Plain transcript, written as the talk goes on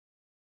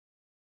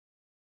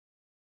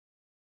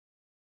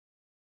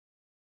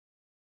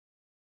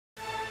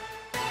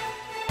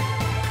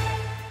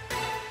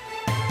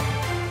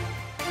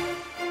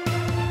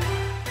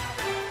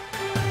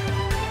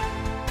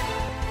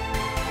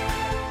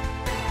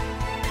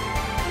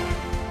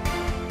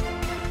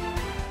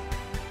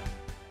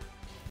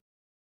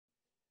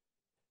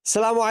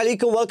Assalamu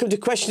alaikum. Welcome to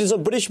Questions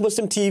on British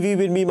Muslim TV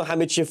with me,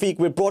 Mohammed Shafiq.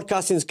 We're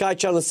broadcasting Sky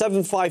Channel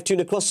 752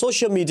 and across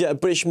social media at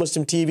British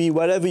Muslim TV.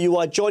 Wherever you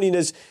are joining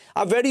us,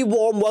 a very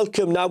warm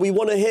welcome. Now, we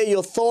want to hear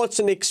your thoughts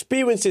and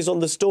experiences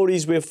on the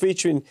stories we're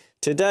featuring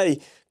today.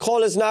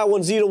 Call us now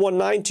on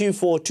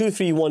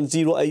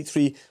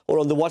 01924231083 or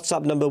on the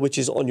WhatsApp number which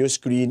is on your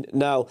screen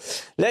now.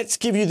 Let's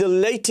give you the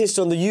latest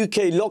on the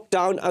UK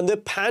lockdown and the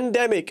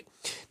pandemic.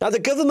 Now, the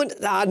government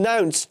has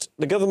announced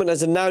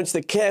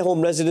that care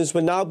home residents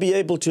will now be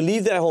able to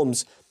leave their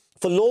homes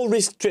for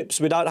low-risk trips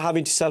without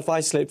having to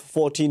self-isolate for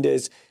 14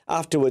 days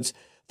afterwards.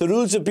 The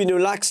rules have been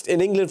relaxed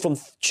in England from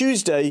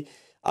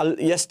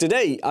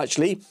yesterday,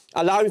 actually,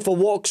 allowing for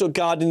walks or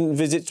garden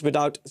visits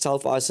without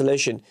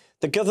self-isolation.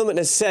 The government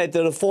has said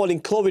that a fall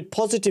in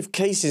COVID-positive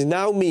cases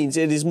now means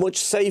it is much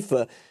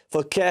safer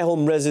for care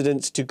home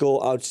residents to go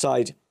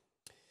outside.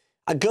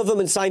 A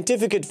government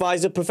scientific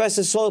advisor,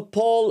 Professor Sir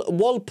Paul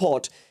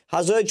Walport,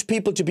 has urged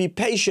people to be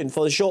patient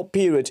for a short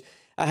period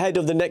ahead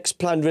of the next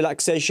planned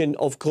relaxation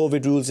of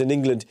COVID rules in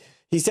England.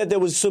 He said there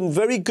was some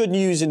very good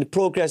news in the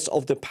progress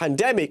of the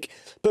pandemic,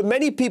 but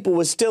many people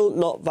were still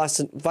not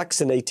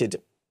vaccinated.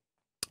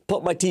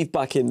 Put my teeth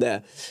back in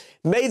there.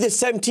 May the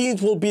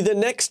 17th will be the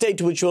next date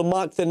which will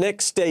mark the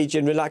next stage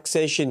in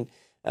relaxation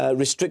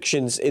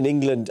restrictions in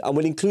England and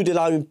will include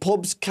allowing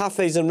pubs,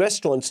 cafes and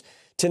restaurants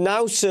to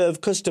now serve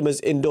customers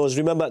indoors.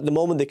 Remember, at the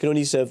moment, they can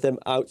only serve them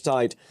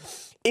outside.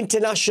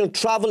 International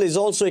travel is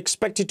also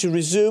expected to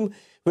resume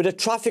with a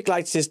traffic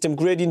light system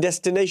grading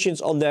destinations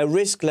on their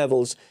risk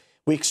levels.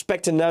 We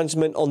expect an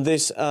announcement on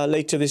this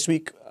later this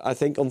week, I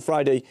think on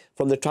Friday,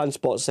 from the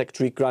Transport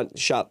Secretary, Grant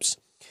Shapps.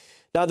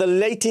 Now, the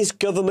latest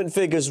government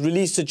figures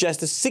released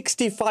suggest that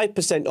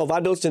 65% of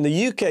adults in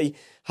the UK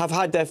have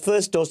had their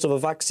first dose of a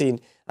vaccine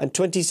and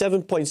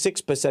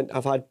 27.6%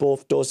 have had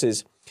both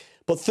doses.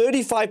 But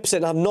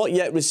 35% have not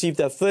yet received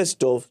their first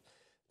dose,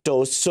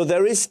 so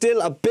there is still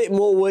a bit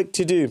more work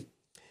to do.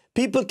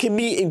 People can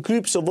meet in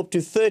groups of up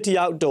to 30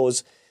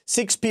 outdoors.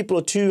 6 people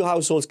or 2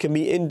 households can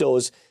meet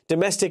indoors.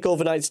 Domestic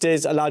overnight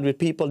stays allowed with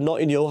people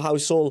not in your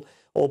household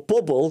or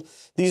bubble.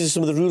 These are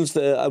some of the rules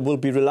that will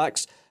be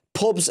relaxed.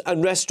 Pubs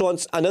and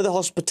restaurants and other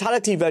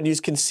hospitality venues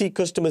can see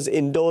customers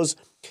indoors.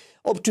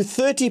 Up to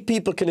 30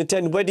 people can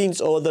attend weddings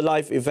or other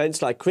live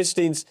events like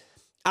christenings.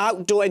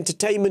 Outdoor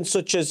entertainment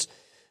such as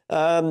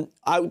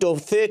outdoor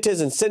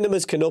theatres and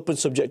cinemas can open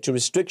subject to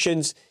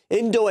restrictions.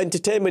 Indoor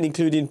entertainment,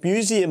 including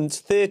museums,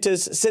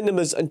 theatres,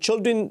 cinemas and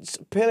children's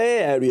play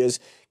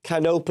areas,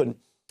 can open.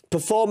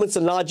 Performance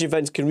and large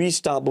events can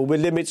restart, but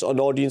with limits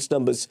on audience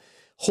numbers.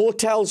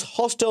 Hotels,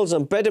 hostels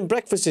and bed and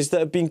breakfasts that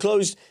have been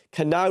closed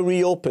can now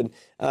reopen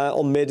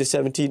on May the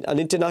 17th, and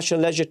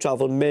international leisure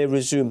travel may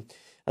resume.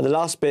 And the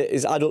last bit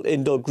is adult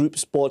indoor group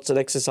sports and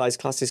exercise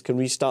classes can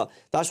restart.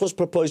 That's what's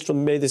proposed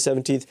from May the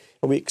 17th,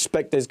 and we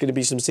expect there's going to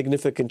be some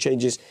significant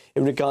changes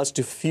in regards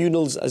to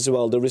funerals as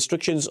well. The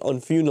restrictions on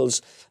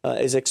funerals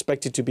is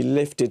expected to be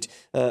lifted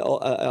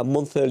a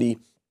month early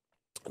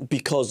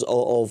because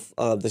of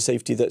the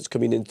safety that's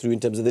coming in through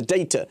in terms of the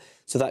data.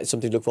 So that is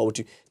something to look forward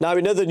to. Now,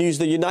 in other news,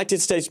 the United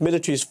States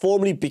military has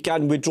formally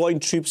begun withdrawing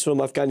troops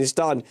from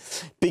Afghanistan,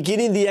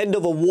 beginning the end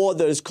of a war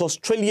that has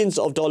cost trillions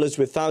of dollars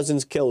with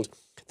thousands killed.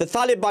 The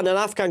Taliban and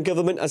Afghan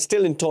government are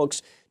still in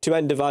talks to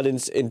end the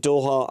violence in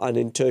Doha and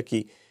in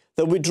Turkey.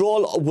 The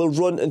withdrawal will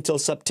run until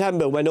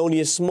September, when only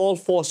a small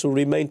force will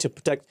remain to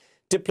protect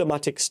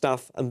diplomatic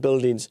staff and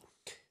buildings.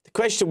 The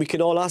question we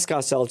can all ask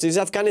ourselves is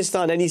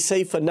Afghanistan any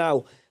safer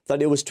now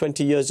than it was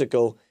 20 years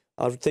ago?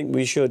 I think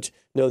we should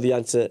know the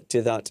answer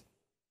to that.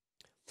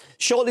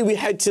 Shortly, we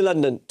head to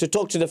London to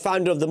talk to the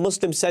founder of the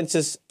Muslim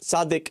Census,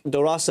 Sadiq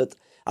Dorasat,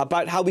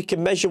 about how we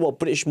can measure what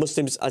British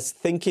Muslims are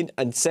thinking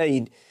and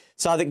saying.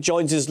 Sadiq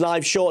joins us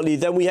live shortly.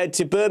 Then we head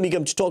to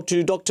Birmingham to talk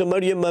to Dr.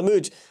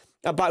 Mahmood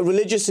about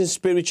religious and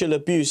spiritual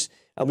abuse.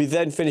 And we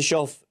then finish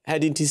off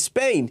heading to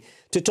Spain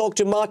to talk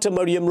to Marta,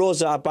 Maryam,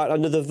 Rozsa about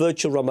another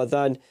virtual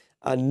Ramadan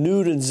and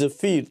Noor and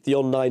Zafir, the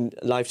online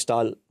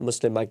lifestyle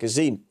Muslim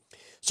magazine.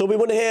 So we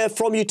want to hear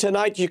from you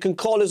tonight. You can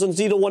call us on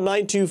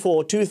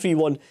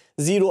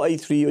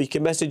 01924231083 or you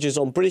can message us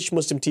on British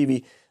Muslim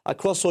TV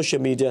across social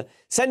media.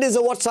 Send us a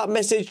WhatsApp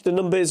message. The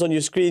number is on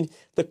your screen.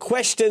 The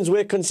questions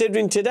we're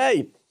considering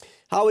today.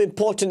 How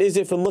important is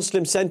it for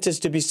Muslim Census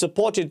to be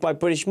supported by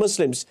British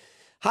Muslims?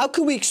 How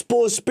can we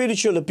expose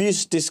spiritual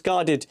abuse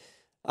discarded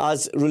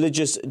as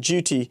religious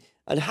duty?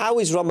 And how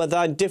is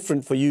Ramadan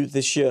different for you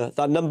this year?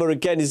 That number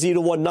again is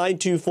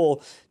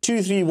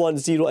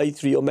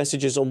 01924231083 or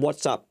messages on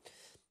WhatsApp,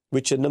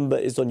 which number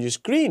is on your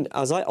screen,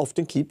 as I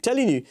often keep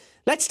telling you.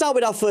 Let's start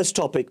with our first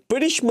topic.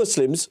 British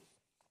Muslims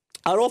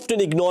are often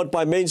ignored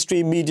by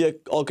mainstream media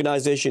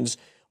organisations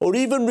or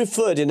even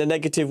referred in a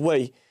negative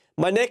way.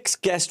 My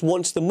next guest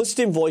wants the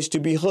Muslim voice to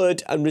be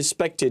heard and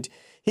respected.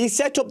 He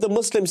set up the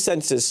Muslim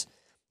Census.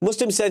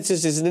 Muslim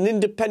Census is an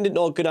independent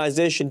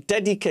organisation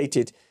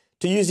dedicated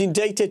to using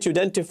data to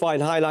identify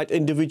and highlight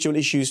individual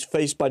issues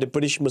faced by the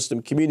British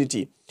Muslim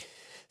community.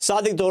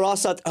 Sadiq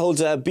Dorasat holds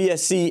a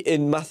BSc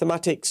in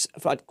mathematics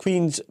at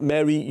Queen's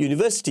Mary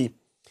University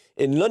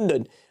in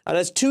London and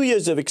has 2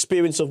 years of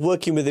experience of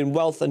working within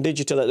wealth and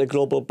digital at a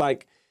global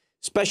bank,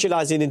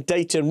 specialising in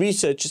data and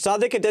research.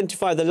 Sadiq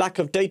identified the lack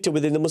of data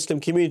within the Muslim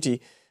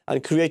community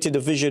and created a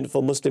vision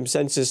for Muslim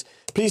Census.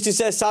 Pleased to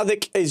say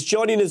Sadiq is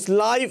joining us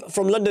live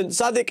from London.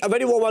 Sadiq, a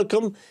very warm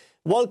welcome.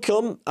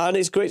 Welcome, and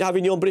it's great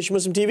having you on British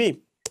Muslim TV.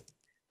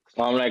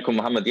 Assalamu alaikum,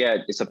 Mohammed. Yeah,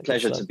 it's a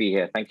pleasure to be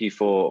here. Thank you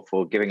for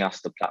giving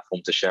us the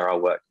platform to share our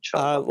work.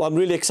 Well, I'm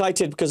really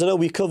excited because I know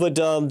we covered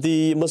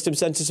the Muslim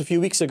Census a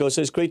few weeks ago,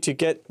 so it's great to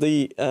get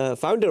the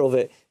founder of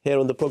it here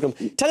on the programme.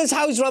 Tell us,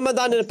 how's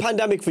Ramadan and a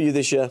pandemic for you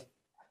this year?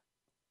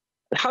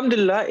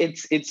 Alhamdulillah,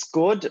 it's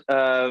good.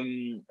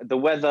 The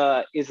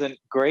weather isn't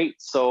great,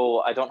 so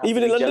I don't have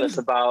to be jealous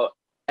about.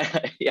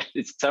 Yeah,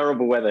 it's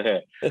terrible weather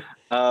here.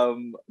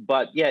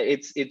 But yeah,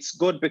 it's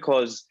good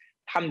because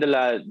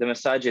alhamdulillah, the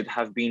masajid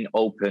have been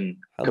open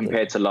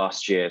compared to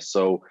last year.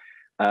 So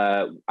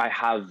I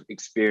have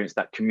experienced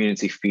that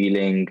community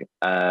feeling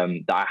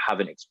that I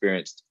haven't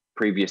experienced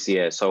previous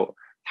year. So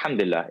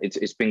alhamdulillah,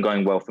 it's been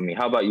going well for me.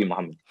 How about you,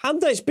 Mohammed?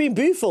 Alhamdulillah, it's been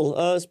beautiful.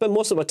 I spent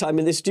most of my time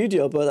in this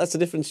studio, but that's a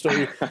different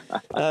story.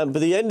 But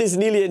the end is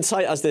nearly in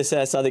sight, as they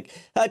say, Sadiq.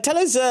 Tell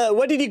us,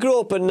 where did you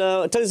grow up, and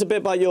tell us a bit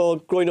about your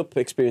growing up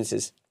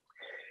experiences.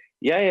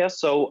 Yeah.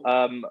 So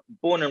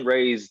born and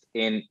raised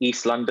in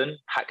East London,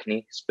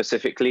 Hackney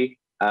specifically.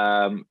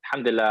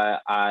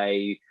 Alhamdulillah,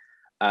 I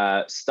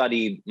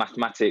studied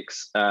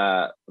mathematics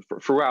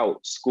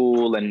throughout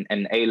school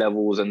and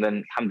A-levels. And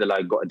then alhamdulillah,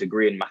 I got a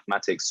degree in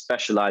mathematics,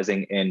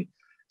 specializing in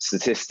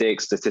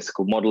statistics,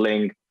 statistical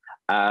modeling.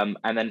 And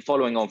then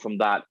following on from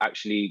that,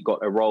 actually got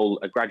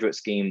a graduate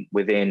scheme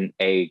within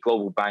a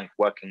global bank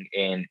working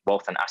in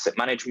wealth and asset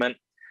management.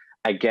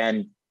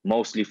 Again,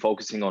 mostly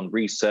focusing on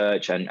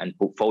research and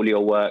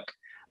portfolio work.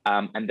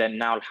 And then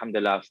now,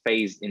 alhamdulillah,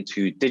 phased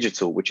into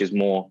digital, which is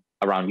more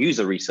around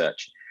user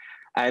research.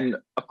 And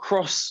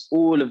across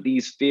all of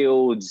these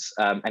fields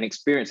and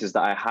experiences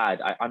that I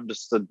had, I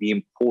understood the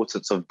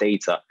importance of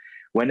data.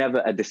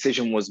 Whenever a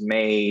decision was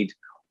made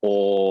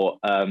or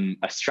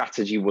a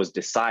strategy was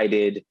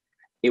decided,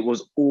 it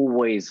was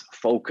always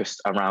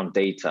focused around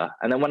data.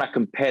 And then when I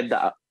compared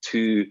that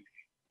to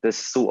the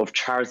sort of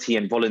charity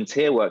and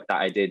volunteer work that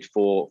I did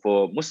for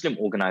Muslim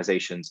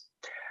organizations,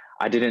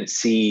 I didn't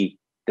see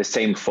the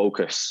same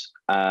focus.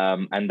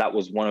 And that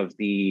was one of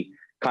the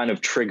kind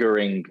of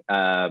triggering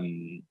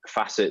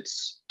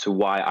facets to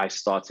why I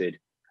started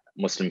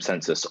Muslim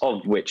Census,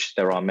 of which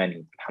there are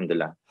many,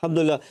 alhamdulillah.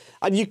 Alhamdulillah.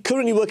 And you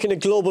currently work in a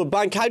global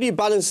bank. How do you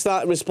balance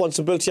that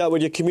responsibility out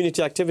with your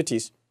community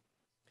activities?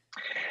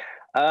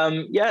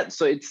 Yeah,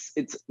 so it's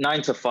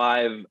 9 to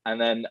 5, and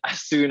then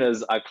as soon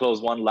as I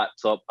close one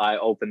laptop, I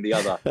open the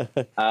other.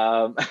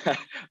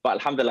 But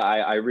alhamdulillah,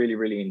 I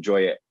really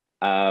enjoy it.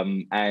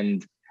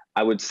 And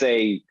I would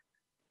say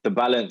the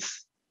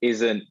balance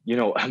isn't,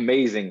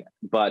 amazing,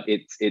 but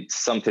it's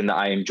something that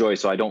I enjoy.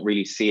 So I don't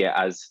really see it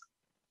as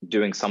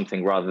doing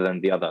something rather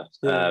than the other.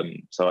 Yeah.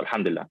 So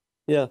alhamdulillah.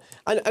 Yeah,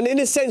 and in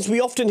a sense,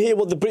 we often hear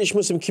what the British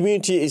Muslim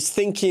community is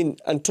thinking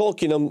and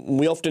talking, and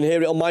we often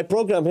hear it on my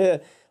programme here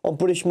on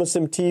British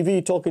Muslim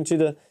TV, talking to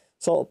the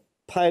sort of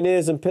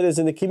pioneers and pillars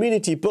in the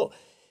community. But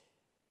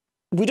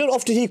we don't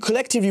often hear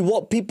collectively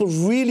what people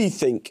really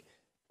think.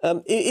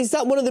 Is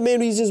that one of the main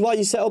reasons why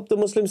you set up the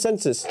Muslim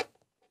Census?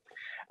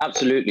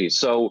 Absolutely.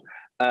 So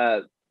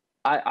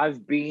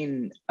I've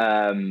been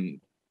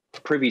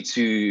privy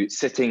to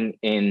sitting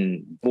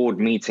in board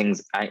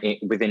meetings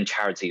within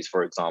charities,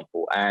 for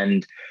example,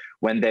 and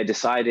when they're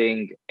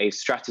deciding a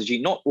strategy,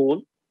 not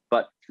all,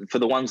 but for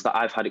the ones that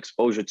I've had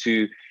exposure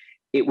to,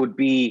 it would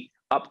be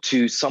up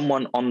to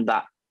someone on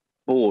that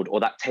board or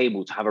that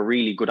table to have a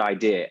really good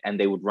idea and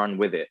they would run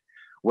with it.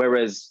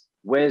 Whereas,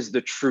 where's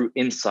the true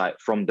insight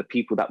from the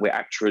people that we're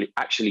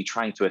actually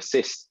trying to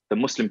assist, the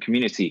Muslim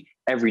community,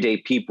 everyday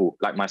people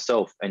like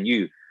myself and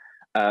you?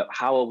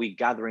 How are we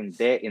gathering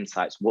their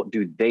insights? What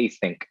do they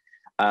think?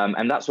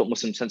 And that's what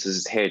Muslim Census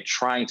is here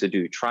trying to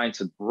do, trying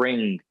to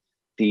bring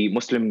the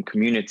Muslim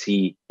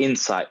community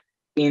insight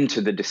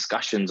into the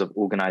discussions of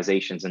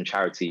organizations and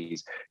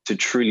charities to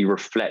truly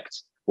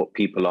reflect what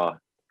people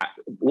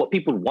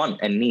want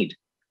and need,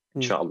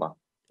 inshallah.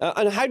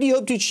 And how do you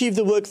hope to achieve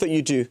the work that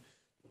you do?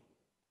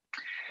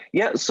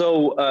 Yeah,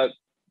 so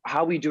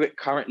how we do it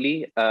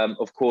currently,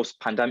 of course,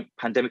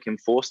 pandemic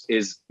enforced,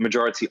 is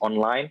majority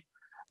online.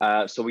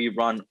 So we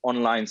run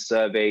online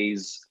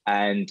surveys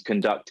and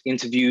conduct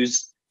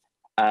interviews.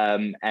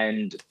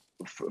 And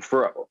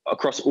for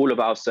across all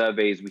of our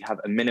surveys, we have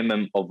a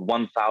minimum of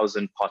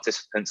 1,000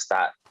 participants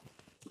that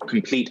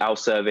complete our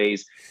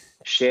surveys,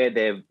 share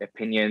their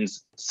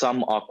opinions.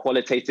 Some are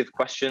qualitative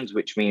questions,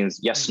 which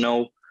means yes,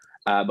 no,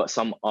 but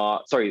some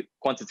are,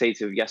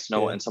 quantitative yes,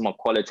 no, and some are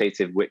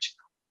qualitative, which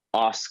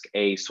ask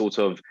a sort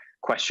of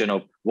question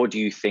of what do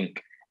you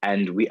think?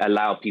 And we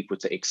allow people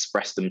to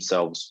express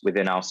themselves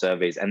within our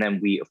surveys. And then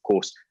we, of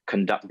course,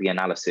 conduct the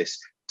analysis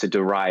to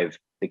derive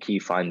the key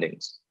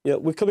findings. Yeah,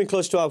 we're coming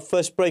close to our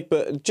first break,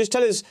 but just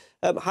tell us,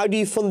 how do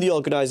you fund the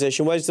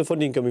organisation? Where's the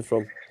funding coming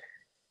from?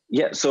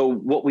 Yeah, so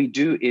what we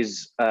do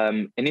is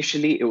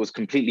initially it was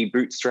completely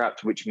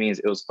bootstrapped, which means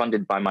it was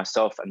funded by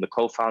myself and the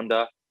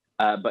co-founder.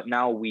 But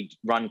now we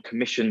run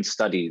commissioned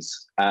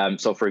studies.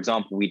 So, for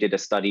example, we did a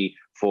study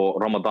for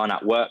Ramadan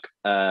at work,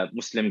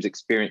 Muslims'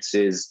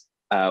 experiences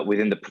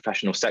within the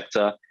professional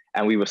sector,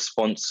 and we were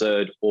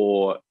sponsored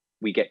or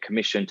we get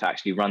commissioned to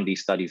actually run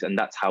these studies. And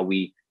that's how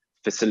we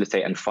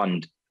facilitate and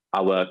fund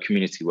our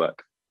community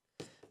work.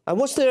 And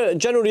what's the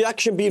general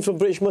reaction been from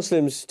British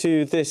Muslims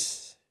to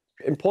this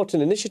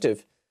important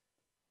initiative?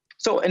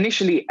 So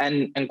initially,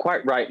 and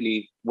quite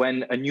rightly,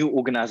 when a new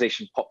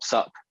organization pops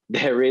up,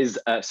 there is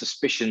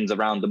suspicions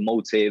around the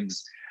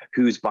motives,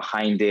 who's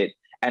behind it,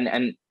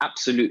 and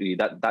absolutely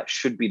that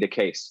should be the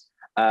case.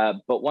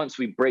 But once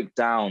we break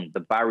down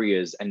the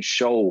barriers and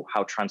show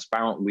how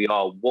transparent we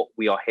are, what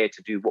we are here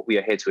to do, what we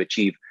are here to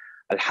achieve,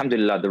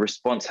 alhamdulillah, the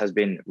response has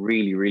been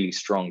really, really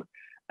strong.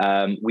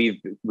 We've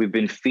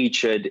been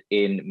featured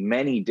in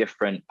many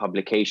different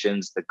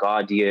publications, The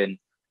Guardian,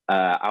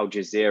 Al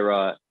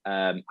Jazeera,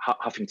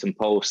 Huffington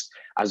Post,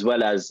 as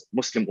well as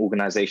Muslim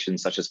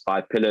organizations such as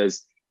Five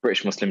Pillars,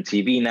 British Muslim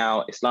TV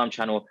now, Islam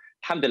Channel.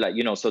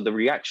 Alhamdulillah, so the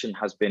reaction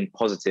has been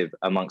positive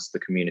amongst the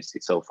community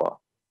so far.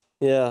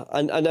 Yeah,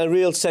 and a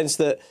real sense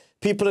that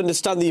people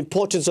understand the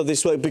importance of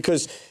this work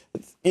because,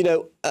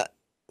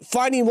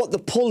 finding what the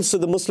pulse of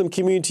the Muslim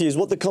community is,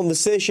 what the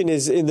conversation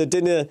is in the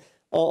dinner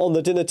on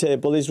the dinner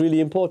table is really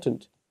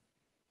important.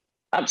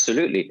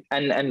 Absolutely.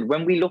 And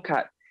when we look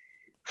at,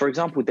 for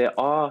example, there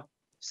are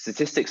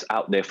statistics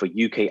out there for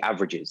UK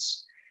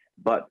averages,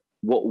 but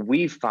what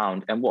we've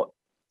found and what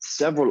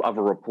several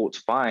other reports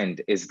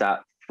find is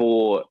that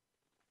for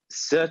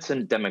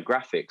certain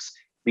demographics,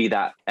 be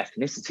that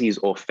ethnicities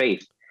or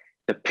faith,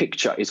 the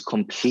picture is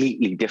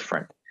completely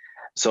different.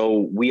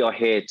 So we are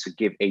here to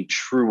give a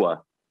truer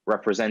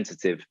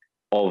representative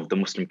of the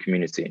Muslim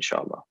community,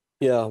 inshallah.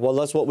 Yeah, well,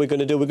 that's what we're going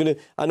to do.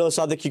 I know,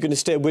 Sadiq, you're going to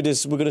stay with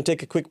us. We're going to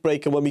take a quick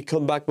break, and when we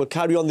come back, we'll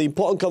carry on the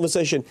important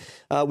conversation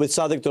with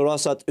Sadiq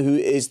Dorasat, who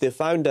is the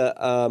founder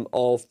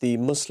of the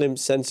Muslim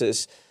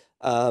Census,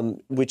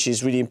 which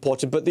is really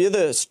important. But the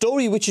other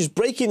story which is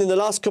breaking in the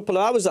last couple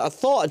of hours that I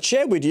thought I'd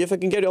share with you, if I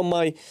can get it on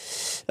my...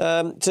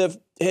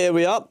 here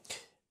we are.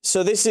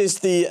 So this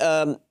is the...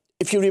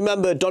 if you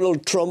remember,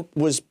 Donald Trump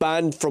was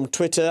banned from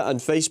Twitter and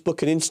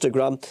Facebook and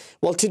Instagram.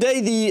 Well,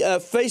 today the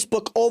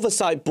Facebook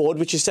Oversight Board,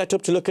 which is set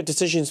up to look at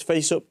decisions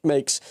Facebook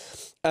makes,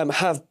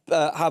 have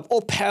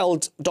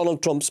upheld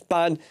Donald Trump's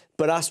ban,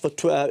 but asked for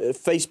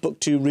Facebook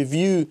to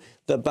review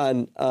the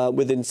ban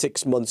within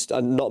 6 months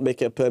and not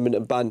make it a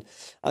permanent ban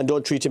and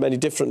don't treat him any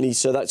differently.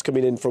 So that's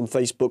coming in from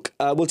Facebook.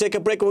 We'll take a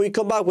break. When we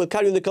come back, we'll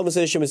carry on the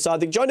conversation with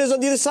Sadiq. Join us on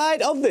the other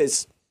side of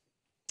this.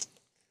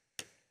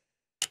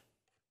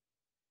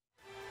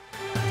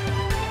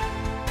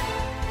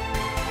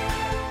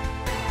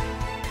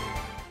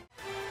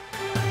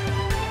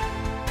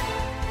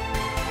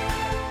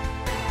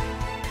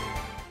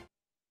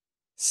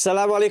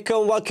 Assalamu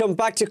alaikum. Welcome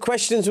back to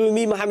Questions with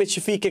me, Mohammed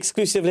Shafiq,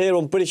 exclusively here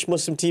on British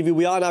Muslim TV.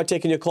 We are now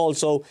taking your calls,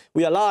 so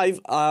we are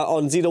live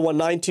on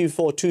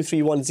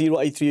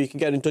 01924231083. You can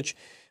get in touch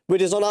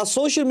with us on our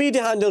social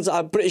media handles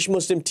at British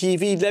Muslim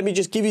TV. Let me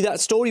just give you that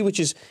story,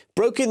 which is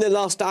broken in the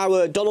last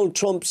hour. Donald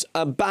Trump's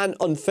ban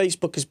on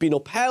Facebook has been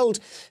upheld,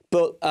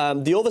 but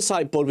the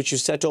Oversight Board, which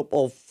is set up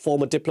of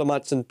former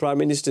diplomats and prime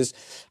ministers,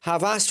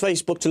 have asked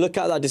Facebook to look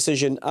at that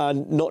decision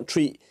and not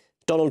treat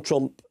Donald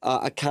Trump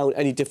account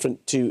any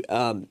different to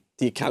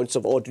the accounts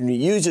of ordinary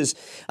users.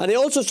 And it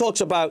also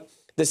talks about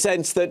the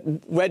sense that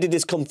where did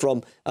this come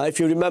from? If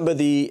you remember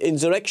the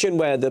insurrection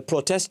where the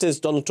protesters,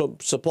 Donald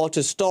Trump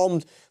supporters,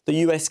 stormed the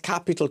US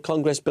Capitol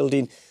Congress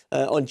building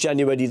on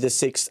January the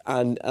 6th,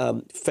 and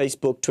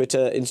Facebook,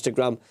 Twitter,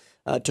 Instagram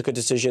took a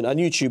decision, and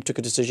YouTube took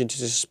a decision to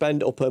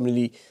suspend or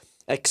permanently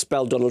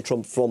expel Donald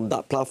Trump from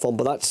that platform.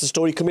 But that's the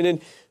story coming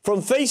in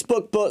from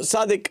Facebook. But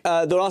Sadiq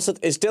Dorasat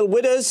is still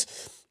with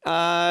us.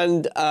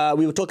 And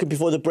we were talking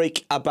before the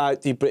break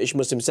about the British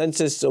Muslim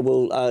Census, so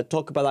we'll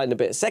talk about that in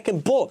a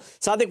second. But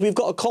Sadiq, we've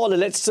got a caller.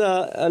 Let's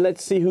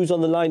see who's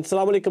on the line.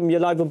 Assalamu alaikum. You're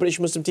live on British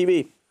Muslim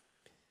TV.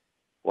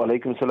 Wa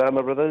alaikum salam,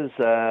 my brothers.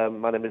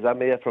 My name is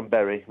Amir from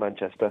Bury,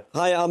 Manchester.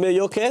 Hi, Amir.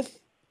 You okay?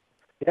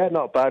 Yeah,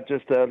 not bad.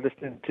 Just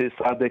listening to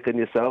Sadiq and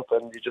yourself,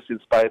 and you just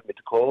inspired me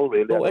to call.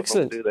 Really. Oh,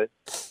 excellent.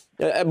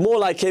 More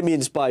like him, he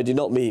inspired you,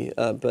 not me.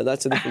 But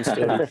that's a different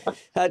story.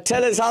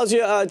 Tell us,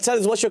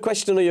 what's your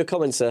question or your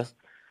comment, sir?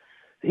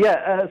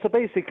 Yeah, so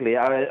basically,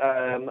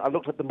 I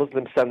looked at the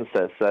Muslim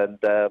census, and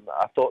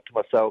I thought to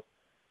myself,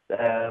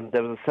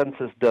 there was a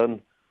census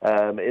done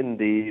in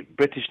the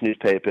British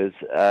newspapers,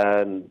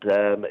 and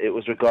it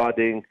was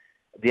regarding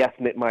the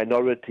ethnic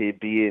minority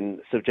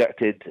being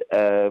subjected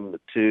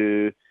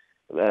to,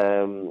 shall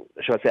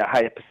I say, a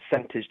higher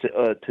percentage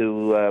to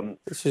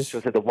shall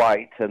I say, the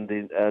white and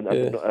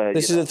the.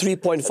 This is a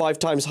 3.5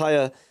 times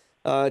higher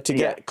to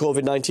get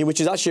COVID-19,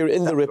 which is actually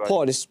in the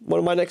report. Right. It's one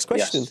of my next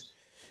questions. Yes.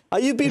 Are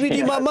you be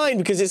reading my mind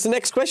because it's the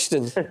next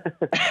question?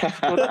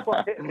 Well, that's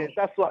what hit me.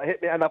 That's what hit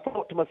me, and I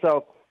thought to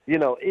myself,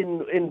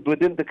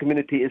 within the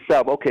community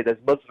itself, okay, there's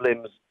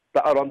Muslims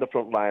that are on the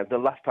front line. The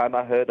last time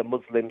I heard a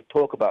Muslim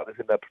talk about this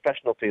in their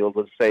professional field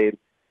was saying,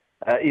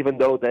 even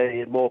though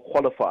they're more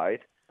qualified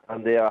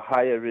and they are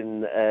higher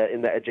in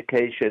their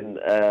education,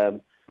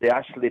 they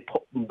actually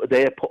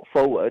are put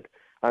forward.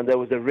 And there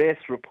was a race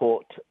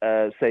report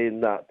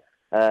saying that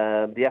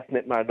the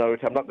ethnic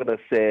minority, I'm not going to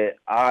say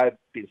I've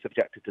been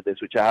subjected to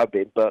this, which I have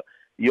been, but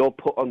you're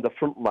put on the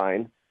front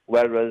line,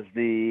 whereas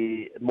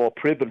the more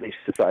privileged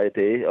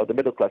society or the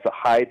middle class are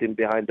hiding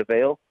behind the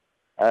veil.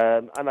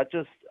 And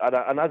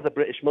as a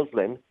British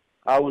Muslim,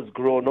 I was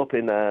grown up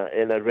in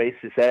a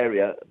racist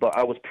area, but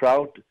I was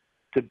proud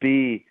to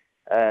be,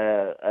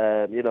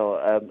 my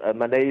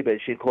neighbour.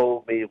 She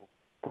called me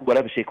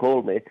whatever she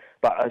called me,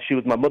 but she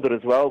was my mother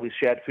as well. We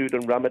shared food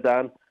on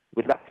Ramadan.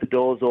 We left the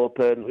doors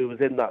open. We was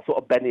in that sort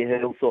of Benny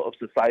Hill sort of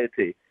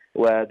society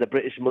where the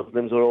British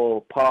Muslims were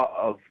all part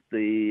of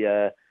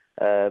the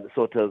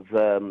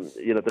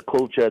the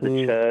culture,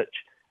 the church,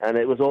 and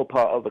it was all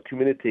part of a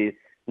community.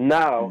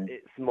 Now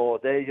it's more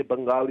there. Your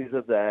Bengalis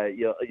are there.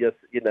 Your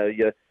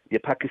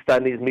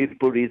Pakistanis,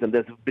 Mirpuris, and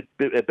there's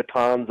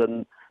Batans,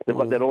 and they've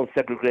got their own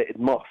segregated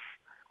mosques.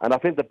 And I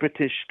think the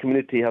British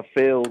community have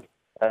failed,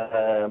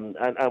 and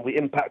we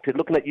impacted.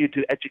 Looking at you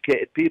two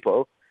educated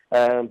people,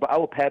 but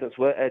our parents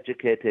were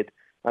educated,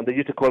 and they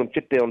used to call them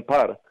chitte on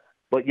par.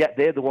 But yet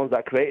they're the ones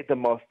that created the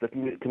mosque, the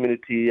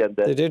community, and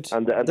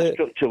the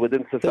structure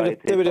within society.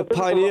 They were the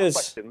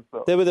pioneers.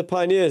 They were the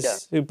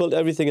pioneers who built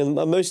everything, and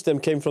most of them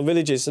came from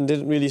villages and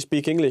didn't really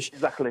speak English.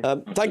 Exactly.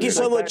 Thank you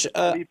so much.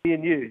 Me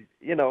and you,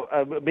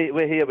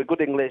 we're here with good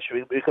English.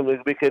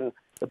 We can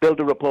build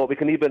a rapport. We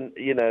can even,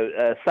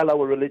 sell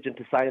our religion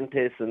to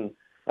scientists and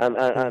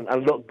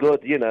look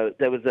good.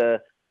 There was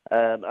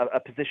a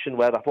position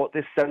where I thought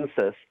this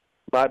census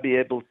might be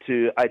able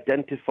to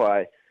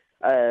identify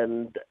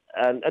and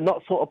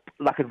not sort of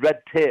like a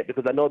red tape,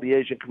 because I know the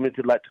Asian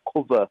community like to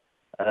cover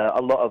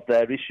a lot of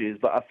their issues,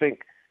 but I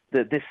think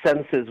that this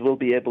census will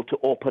be able to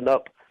open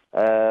up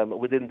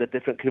within the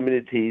different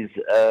communities.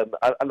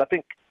 And I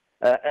think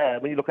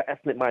when you look at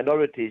ethnic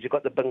minorities, you've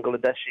got the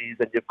Bangladeshis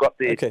and you've got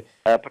the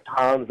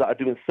Pathans that are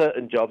doing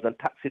certain jobs and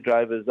taxi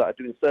drivers that are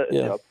doing certain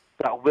jobs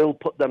that will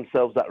put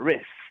themselves at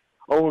risk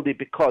only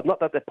because, not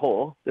that they're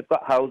poor, they've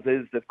got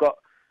houses, they've got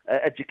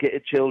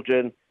educated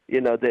children,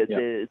 they've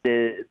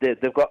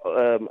got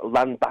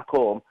land back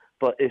home,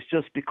 but it's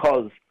just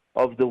because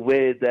of the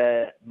way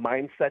their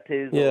mindset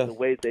is or the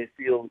way they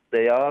feel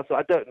they are. So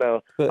I don't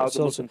know how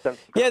the Muslim census...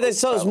 Yeah,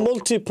 there's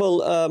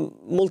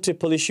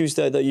multiple issues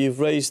there that you've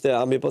raised there,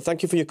 Amir, but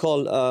thank you for your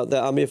call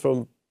there, Amir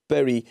from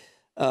Bury.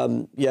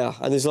 And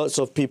there's lots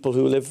of people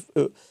who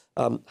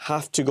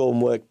have to go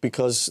and work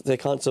because they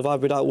can't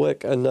survive without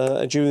work. And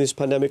during this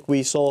pandemic,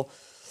 we saw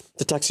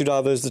the taxi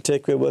drivers, the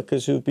takeaway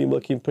workers who've been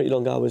working pretty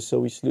long hours, so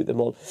we salute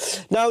them all.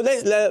 Now,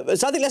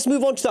 Sadiq, let's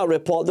move on to that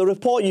report. The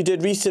report you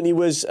did recently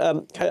was,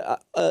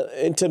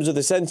 in terms of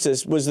the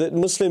census, was that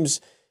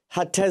Muslims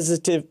had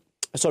tested...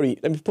 Sorry,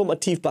 let me put my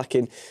teeth back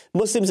in.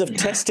 Muslims have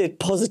tested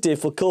positive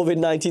for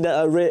COVID-19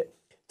 at a rate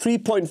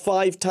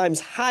 3.5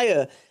 times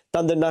higher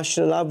than the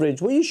national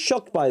average. Were you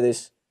shocked by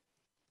this?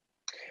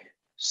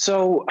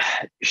 So,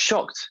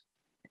 shocked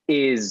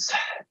is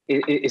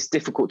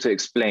difficult to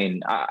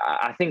explain.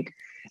 I think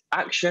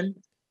action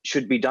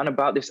should be done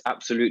about this,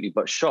 absolutely,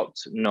 but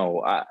shocked,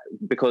 no,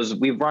 because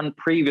we've run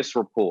previous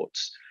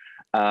reports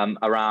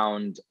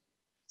around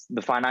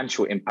the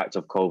financial impact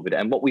of COVID,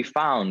 and what we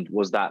found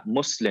was that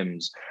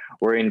Muslims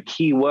were in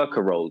key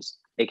worker roles,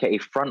 aka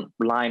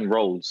frontline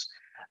roles,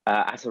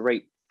 at a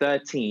rate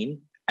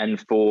 13,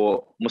 and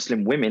for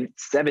Muslim women,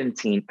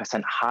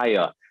 17%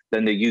 higher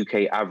than the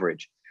UK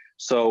average.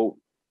 So,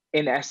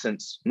 in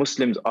essence,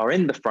 Muslims are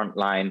in the front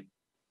line,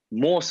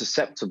 more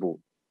susceptible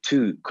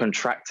to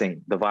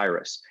contracting the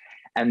virus.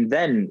 And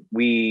then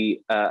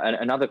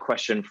another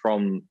question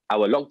from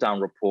our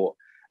lockdown report,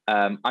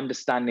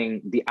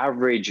 understanding the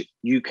average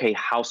UK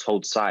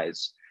household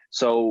size.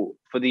 So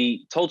for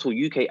the total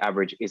UK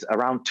average is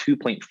around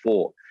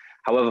 2.4.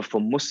 However, for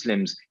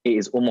Muslims, it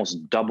is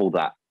almost double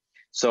that.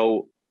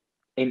 So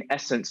in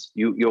essence,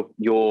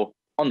 you're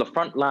on the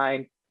front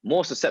line,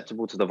 more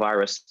susceptible to the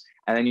virus,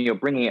 and then you're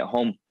bringing it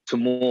home to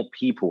more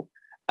people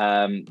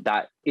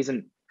that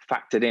isn't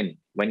factored in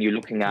when you're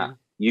looking at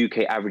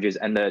UK averages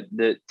and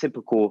the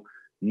typical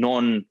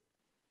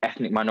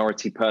non-ethnic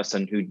minority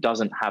person who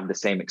doesn't have the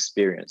same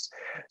experience.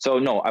 So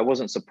no, I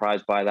wasn't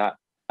surprised by that.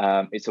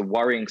 It's a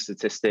worrying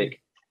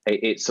statistic.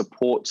 It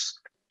supports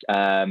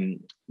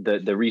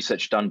the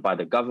research done by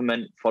the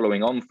government,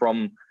 following on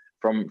from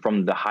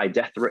the high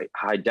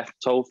death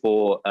toll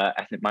for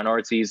ethnic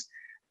minorities.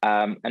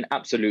 And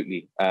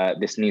absolutely,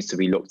 this needs to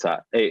be looked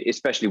at,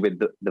 especially with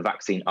the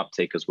vaccine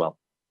uptake as well.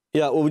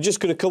 Yeah, well, we're just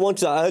going to come on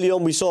to that. Early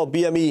on, we saw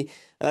BME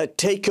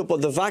take-up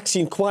of the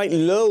vaccine quite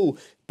low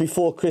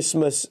before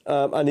Christmas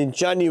and in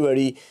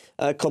January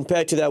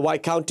compared to their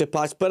white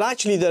counterparts. But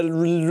actually, the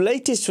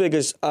latest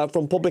figures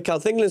from Public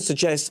Health England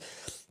suggest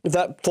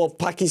that for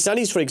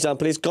Pakistanis, for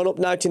example, it's gone up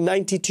now to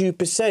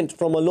 92%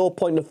 from a low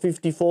point of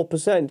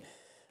 54%.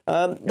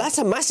 That's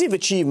a massive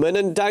achievement,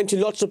 and down to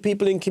lots of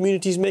people in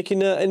communities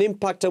making an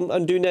impact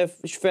and doing their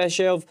fair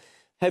share of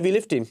heavy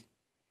lifting.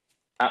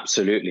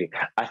 Absolutely.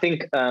 I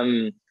think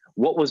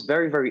what was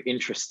very, very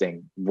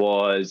interesting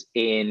was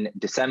in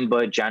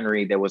December,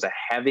 January, there was a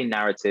heavy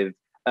narrative,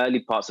 early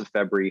parts of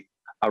February,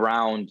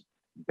 around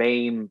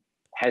BAME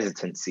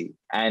hesitancy,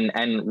 and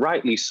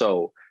rightly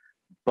so.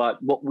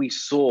 But what we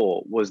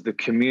saw was the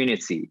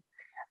community.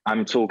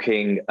 I'm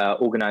talking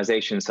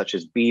organizations such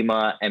as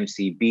BEMA,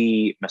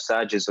 MCB,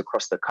 massages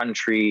across the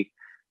country.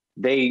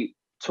 They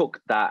took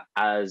that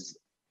as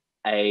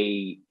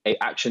a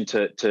action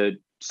to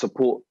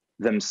support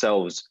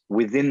themselves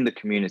within the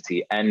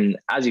community. And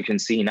as you can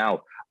see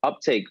now,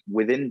 uptake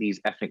within these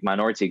ethnic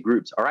minority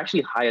groups are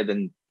actually higher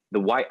than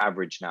the white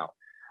average now.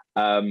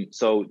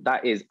 So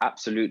that is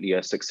absolutely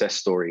a success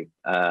story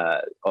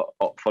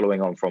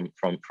following on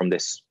from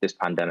this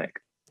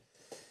pandemic.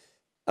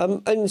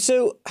 And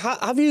so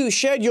have you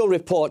shared your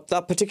report,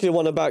 that particular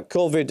one about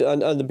COVID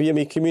and the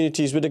BME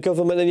communities, with the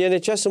government and the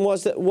NHS, and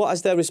what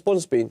has their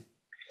response been?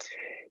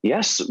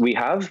 Yes, we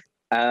have.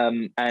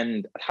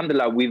 And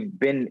alhamdulillah, we've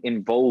been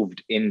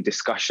involved in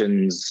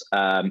discussions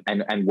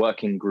and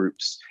working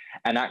groups.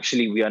 And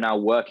actually, we are now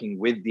working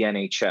with the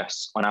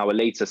NHS on our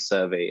latest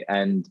survey.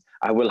 And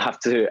I will have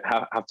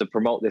to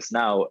promote this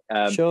now.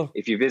 Sure.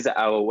 If you visit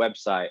our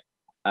website,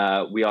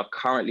 we are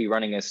currently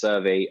running a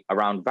survey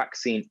around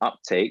vaccine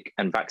uptake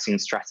and vaccine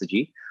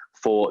strategy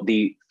for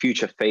the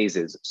future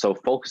phases. So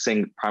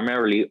focusing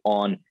primarily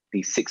on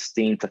the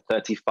 16 to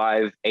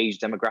 35 age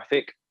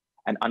demographic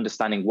and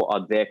understanding what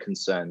are their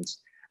concerns.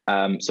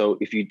 So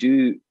if you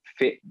do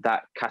fit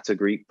that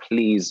category,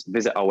 please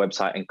visit our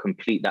website and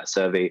complete that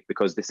survey,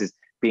 because this is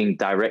being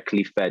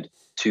directly fed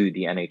to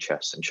the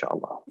NHS,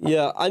 inshallah.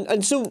 Yeah,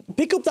 and so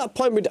pick up that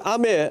point with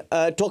Amir,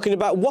 talking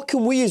about what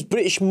can we as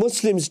British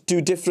Muslims do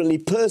differently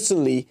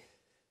personally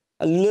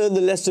and learn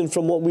the lesson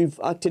from what we've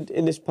acted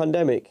in this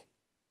pandemic.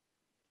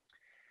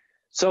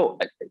 So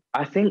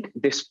I think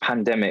this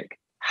pandemic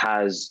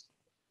has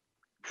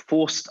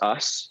forced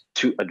us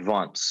to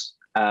advance,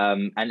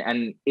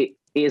 and it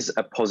is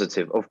a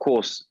positive. Of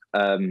course,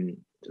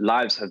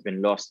 lives have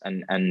been lost,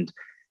 and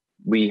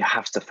we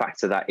have to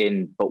factor that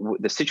in. But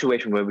the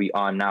situation where we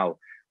are now,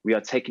 we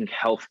are taking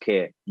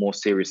healthcare more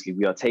seriously.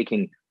 We are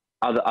taking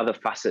other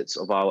facets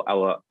of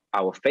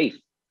our faith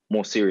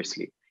more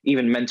seriously.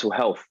 Even mental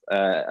health.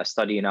 A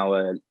study in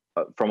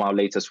from our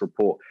latest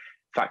report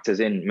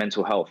factors in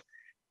mental health.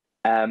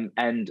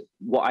 And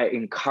what I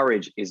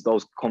encourage is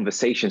those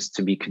conversations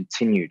to be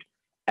continued,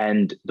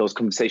 and those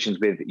conversations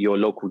with your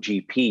local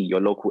GP,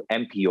 your local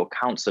MP, your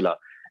councillor,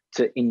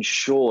 to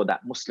ensure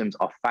that Muslims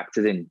are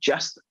factored in,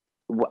 just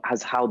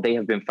as how they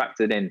have been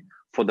factored in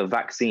for the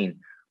vaccine,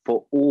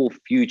 for all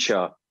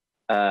future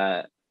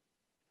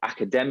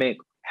academic,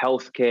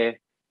 healthcare,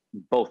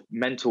 both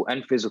mental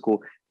and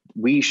physical.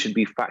 We should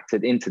be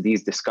factored into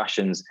these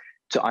discussions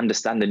to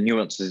understand the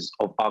nuances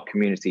of our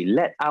community.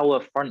 Let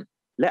our front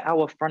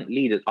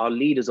leaders, our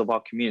leaders of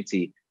our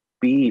community,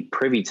 be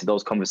privy to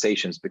those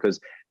conversations, because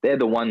they're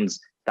the ones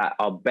that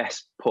are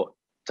best put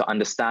to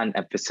understand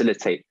and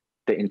facilitate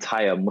the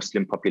entire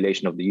Muslim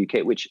population of the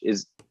UK, which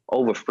is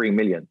over 3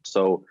 million.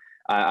 So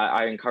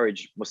I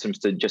encourage Muslims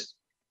to just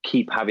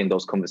keep having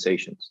those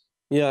conversations.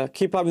 Yeah,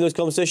 keep having those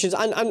conversations.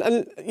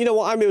 And you know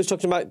what Amir was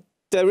talking about,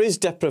 there is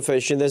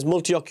deprivation, there's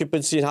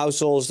multi-occupancy in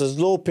households, there's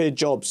low-paid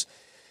jobs,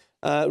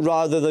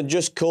 rather than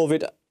just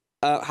COVID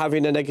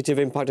having a negative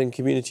impact on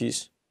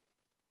communities.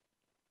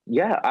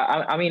 Yeah,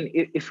 I mean,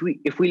 if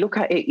we look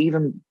at it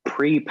even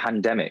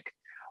pre-pandemic,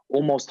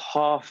 almost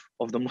half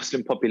of the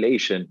Muslim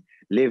population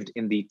lived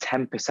in the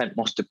 10%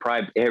 most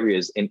deprived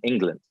areas in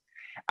England.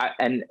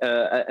 And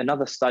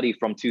another study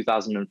from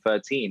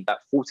 2013 that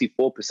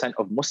 44%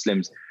 of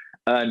Muslims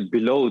earn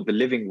below the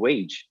living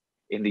wage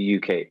in the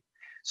UK.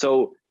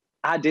 So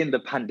add in the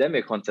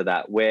pandemic onto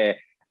that, where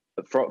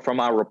from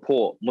our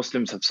report,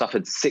 Muslims have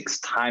suffered 6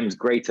 times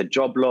greater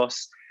job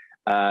loss.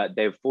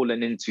 They've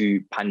fallen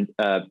into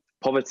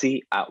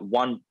poverty. At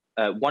 1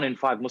 in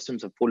 5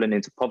 Muslims have fallen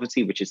into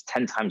poverty, which is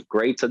 10 times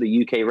greater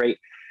the UK rate.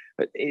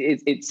 But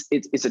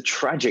it's a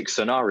tragic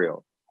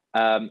scenario,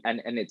 and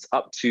it's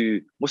up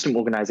to Muslim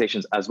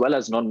organizations as well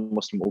as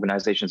non-Muslim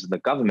organizations in the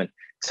government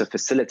to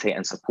facilitate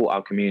and support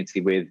our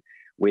community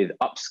with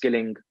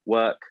upskilling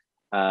work,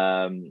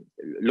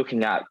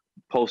 looking at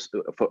for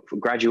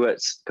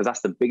graduates, because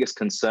that's the biggest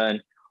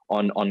concern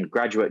on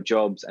graduate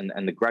jobs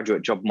and the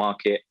graduate job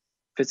market,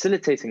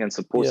 facilitating and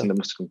supporting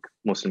the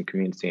Muslim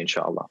community,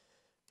 inshallah.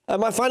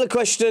 My final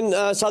question,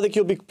 Sadiq,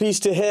 you'll be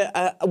pleased to hear.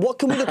 What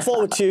can we look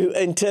forward to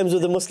in terms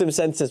of the Muslim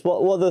census?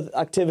 What other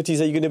activities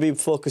are you going to be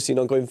focusing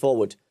on going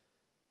forward?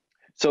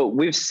 So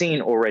we've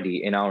seen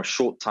already in our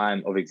short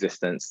time of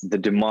existence the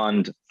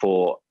demand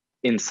for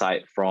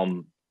insight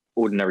from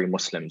ordinary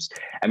Muslims.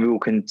 And we will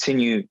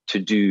continue to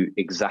do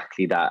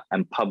exactly that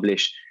and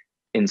publish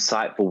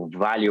insightful,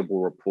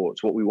 valuable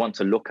reports. What we want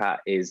to look at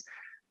is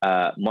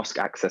mosque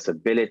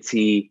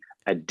accessibility,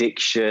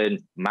 addiction,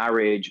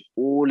 marriage,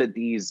 all of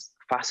these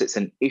facets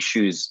and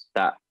issues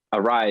that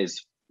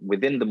arise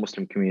within the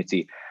Muslim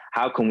community,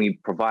 how can we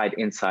provide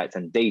insights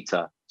and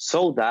data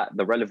so that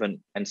the relevant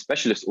and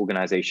specialist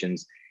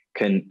organizations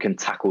can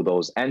tackle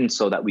those, and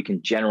so that we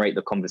can generate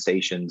the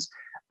conversations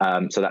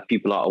so that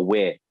people are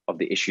aware of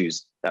the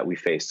issues that we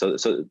face. So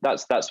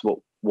that's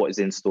what is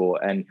in store.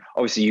 And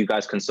obviously you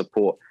guys can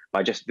support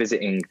by just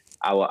visiting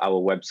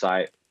our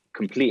website,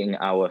 completing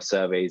our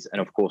surveys,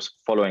 and of course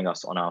following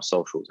us on our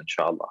socials,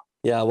 inshallah.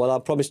 Yeah, well, I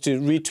promise to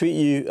retweet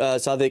you,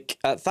 Sadiq.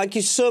 Thank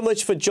you so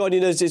much for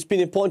joining us. It's been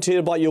important to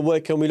hear about your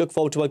work, and we look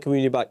forward to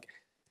welcoming you back.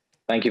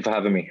 Thank you for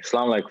having me.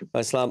 Assalamu alaikum.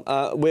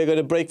 Assalam. We're going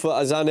to break for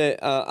Azan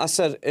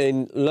Asr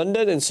in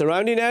London and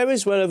surrounding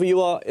areas. Wherever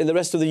you are in the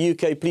rest of the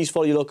UK, please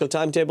follow your local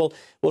timetable.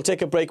 We'll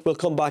take a break, we'll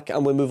come back,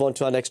 and we'll move on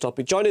to our next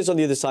topic. Join us on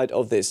the other side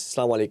of this.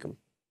 Assalamu alaikum.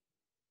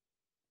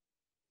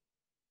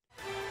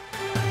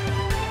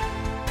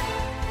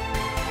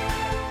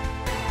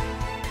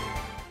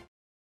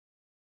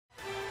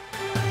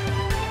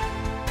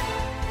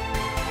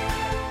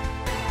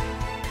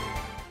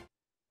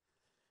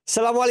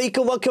 Assalamu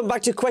alaikum, welcome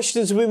back to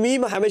Questions with me,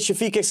 Mohammed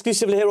Shafiq,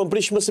 exclusively here on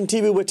British Muslim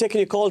TV. We're taking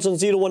your calls on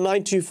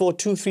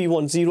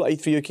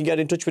 01924231083. You can get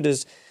in touch with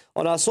us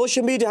on our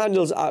social media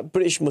handles at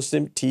British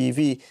Muslim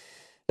TV.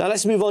 Now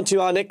let's move on to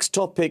our next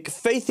topic.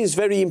 Faith is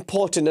very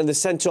important and the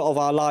centre of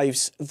our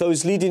lives.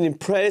 Those leading in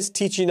prayers,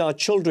 teaching our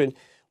children,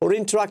 or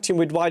interacting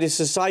with wider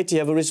society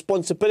have a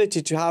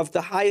responsibility to have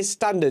the highest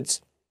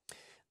standards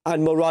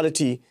and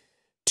morality.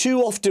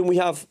 Too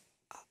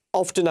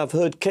often I've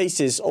heard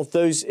cases of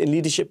those in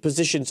leadership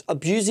positions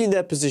abusing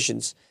their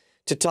positions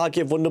to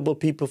target vulnerable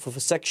people for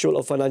sexual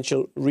or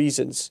financial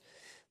reasons.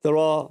 There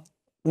are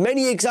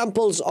many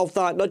examples of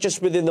that, not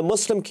just within the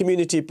Muslim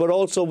community, but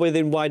also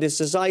within wider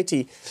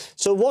society.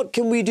 So what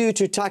can we do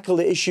to tackle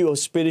the issue of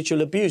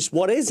spiritual abuse?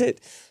 What is it?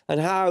 And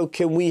how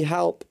can we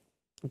help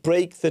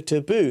break the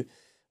taboo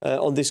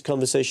on this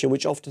conversation,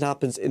 which often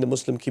happens in the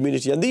Muslim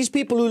community? And these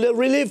people who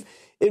live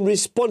in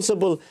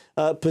responsible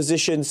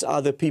positions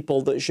are the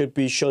people that should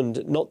be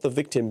shunned, not the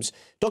victims.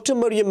 Dr.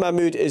 Maryum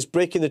Mahmood is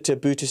breaking the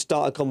taboo to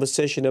start a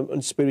conversation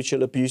on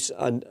spiritual abuse.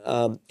 And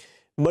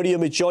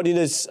Maryam is joining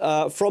us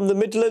from the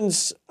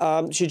Midlands.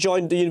 She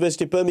joined the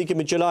University of Birmingham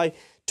in July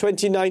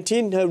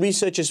 2019. Her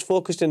research is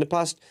focused in the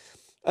past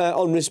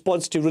on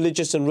response to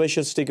religious and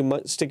racial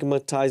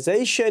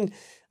stigmatization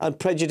and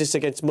prejudice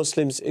against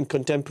Muslims in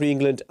contemporary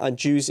England and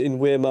Jews in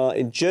Weimar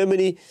in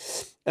Germany,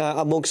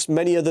 amongst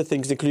many other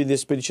things, including the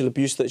spiritual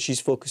abuse that she's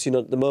focusing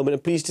on at the moment.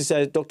 I'm pleased to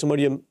say Dr.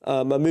 Maryum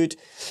Mahmood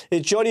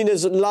is joining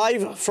us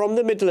live from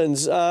the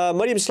Midlands.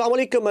 Maryam, assalamu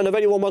alaikum, and a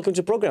very warm welcome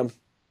to the programme.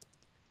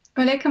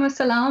 Walaikum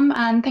assalam,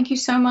 and thank you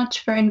so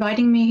much for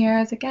inviting me here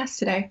as a guest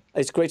today.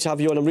 It's great to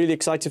have you on. I'm really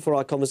excited for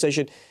our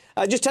conversation.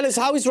 Just tell us,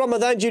 how is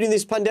Ramadan during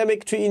this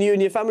pandemic treating you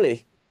and your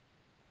family?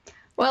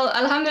 Well,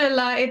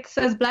 alhamdulillah, it's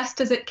as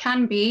blessed as it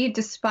can be,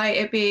 despite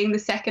it being the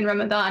second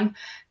Ramadan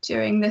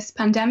during this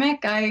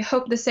pandemic. I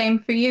hope the same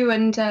for you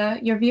and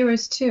your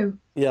viewers too.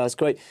 Yeah, that's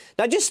great.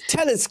 Now, just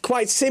tell us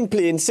quite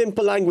simply, in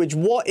simple language,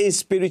 what is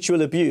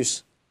spiritual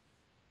abuse?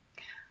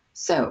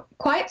 So,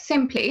 quite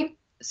simply,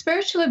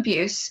 spiritual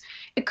abuse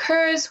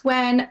occurs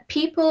when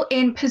people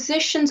in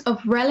positions of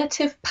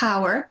relative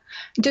power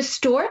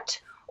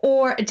distort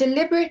or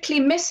deliberately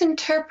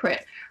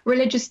misinterpret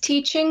religious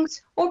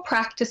teachings or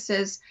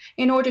practices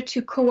in order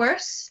to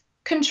coerce,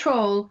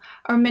 control,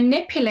 or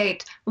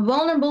manipulate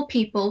vulnerable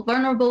people,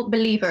 vulnerable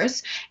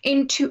believers,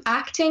 into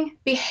acting,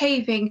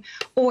 behaving,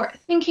 or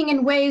thinking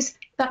in ways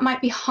that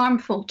might be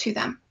harmful to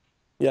them.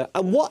 Yeah,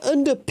 and what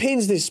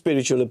underpins this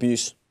spiritual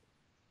abuse?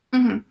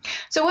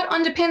 So what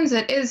underpins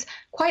it is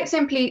quite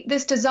simply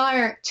this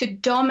desire to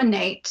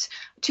dominate,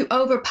 to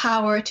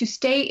overpower, to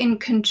stay in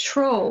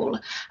control.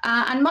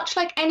 And much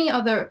like any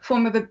other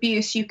form of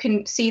abuse, you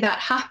can see that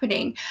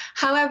happening.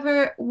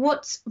 However,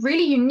 what's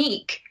really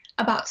unique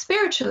about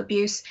spiritual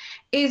abuse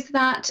is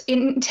that it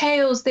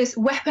entails this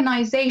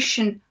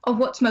weaponization of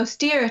what's most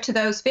dear to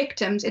those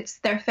victims. It's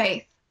their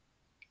faith.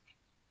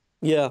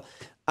 Yeah,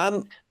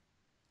 and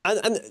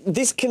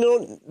this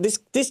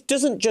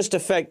doesn't just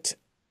affect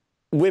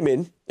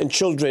women and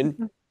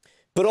children,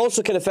 but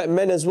also can affect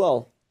men as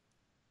well.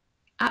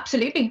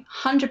 Absolutely,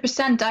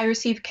 100%. I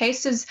receive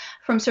cases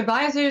from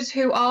survivors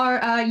who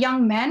are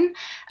young men.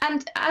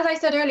 And as I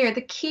said earlier,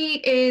 the key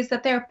is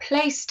that they're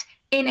placed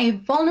in a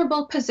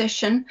vulnerable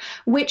position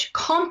which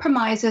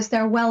compromises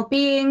their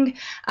well-being,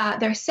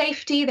 their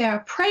safety. They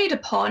are preyed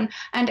upon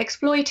and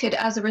exploited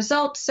as a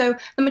result. So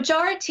the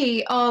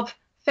majority of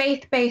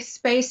faith-based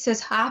spaces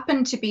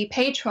happen to be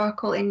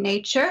patriarchal in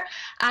nature.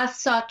 As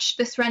such,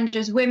 this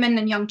renders women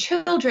and young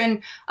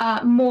children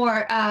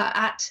more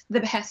at the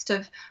behest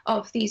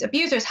of these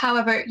abusers.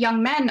 However,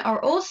 young men are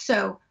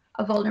also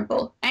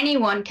vulnerable.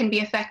 Anyone can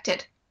be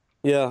affected.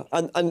 Yeah,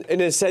 and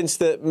in a sense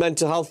that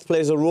mental health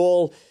plays a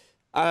role,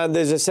 and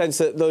there's a sense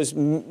that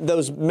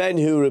those men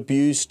who are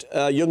abused,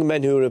 young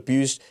men who are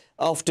abused,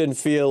 often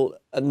feel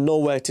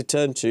nowhere to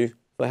turn to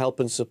for help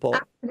and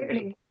support.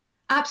 Absolutely.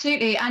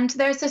 Absolutely. And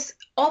there's this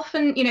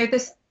often,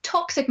 this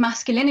toxic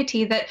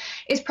masculinity that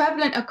is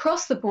prevalent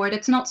across the board.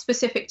 It's not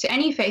specific to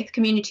any faith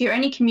community or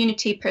any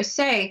community per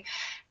se.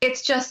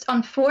 It's just,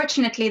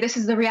 unfortunately, this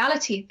is the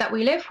reality that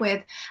we live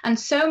with. And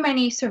so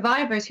many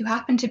survivors who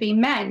happen to be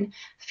men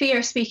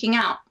fear speaking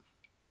out.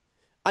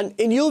 And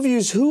in your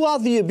views, who are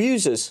the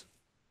abusers?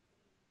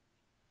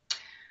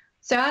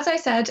 So as I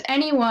said,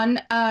 anyone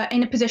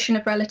in a position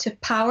of relative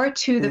power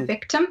to the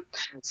victim.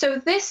 So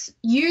this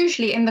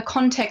usually in the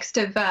context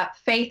of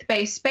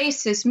faith-based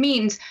spaces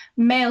means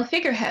male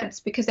figureheads,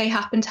 because they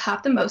happen to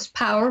have the most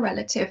power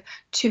relative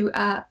to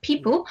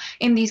people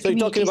in these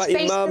community spaces. So you're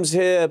talking about imams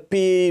here,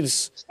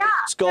 peers,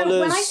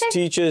 scholars,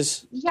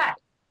 teachers? Yeah,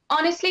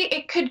 honestly,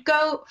 it could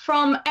go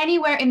from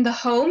anywhere in the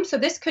home. So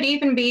this could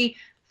even be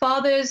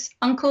fathers,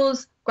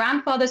 uncles,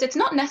 grandfathers. It's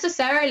not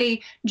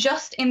necessarily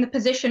just in the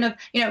position of,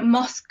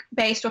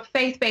 mosque-based or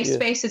faith-based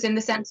spaces in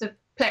the sense of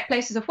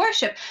places of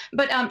worship,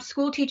 but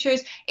school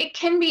teachers. It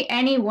can be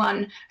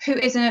anyone who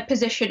is in a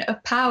position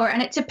of power,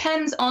 and it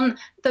depends on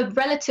the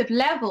relative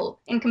level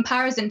in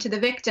comparison to the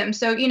victim.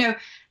 So,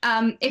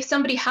 if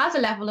somebody has a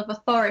level of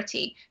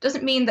authority,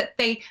 doesn't mean that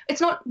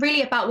it's not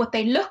really about what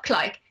they look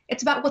like.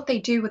 It's about what they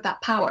do with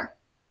that power.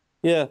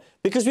 Yeah,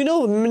 because we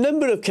know a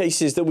number of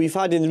cases that we've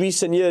had in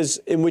recent years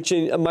in which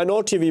a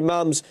minority of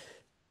imams,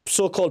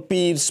 so-called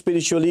peers,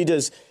 spiritual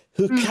leaders,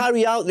 who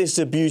carry out this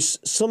abuse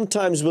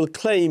sometimes will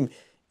claim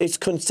it's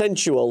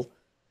consensual.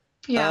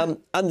 Yeah.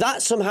 And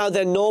that somehow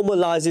then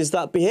normalizes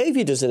that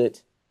behavior, doesn't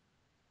it?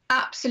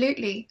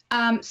 Absolutely.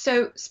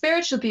 So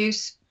spiritual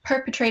abuse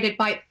perpetrated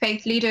by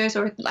faith leaders,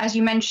 or as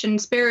you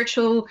mentioned,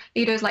 spiritual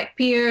leaders like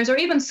peers or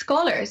even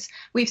scholars,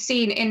 we've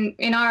seen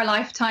in our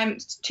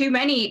lifetimes too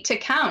many to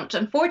count,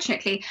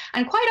 unfortunately.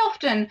 And quite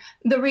often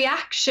the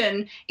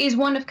reaction is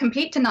one of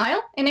complete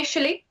denial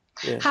initially.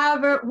 Yeah.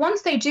 However,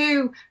 once they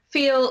do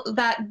feel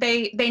that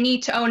they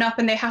need to own up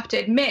and they have to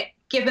admit,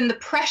 given the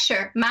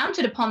pressure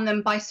mounted upon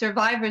them by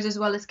survivors as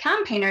well as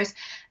campaigners,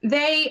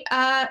 they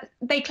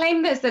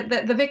claim this,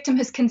 that the victim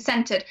has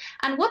consented.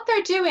 And what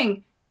they're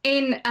doing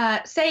in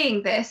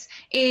saying this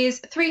is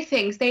three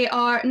things. They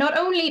are not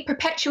only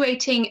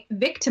perpetuating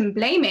victim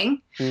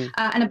blaming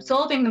and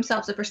absolving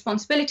themselves of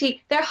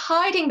responsibility, they're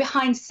hiding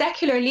behind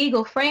secular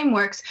legal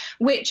frameworks,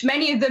 which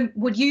many of them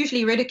would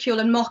usually ridicule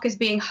and mock as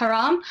being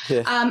haram.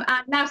 Yeah.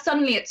 And now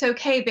suddenly it's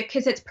okay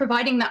because it's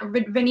providing that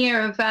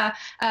veneer of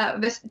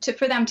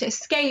for them to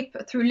escape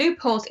through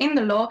loopholes in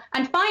the law.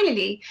 And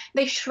finally,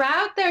 they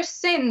shroud their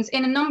sins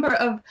in a number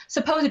of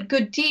supposed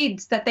good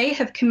deeds that they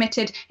have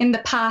committed in the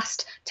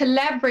past to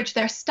leverage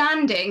their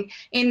standing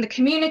in the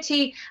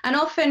community. And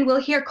often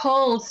we'll hear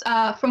calls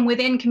from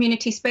within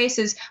community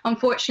spaces,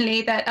 unfortunately,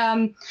 that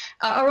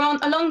are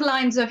along the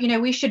lines of,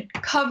 we should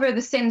cover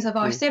the sins of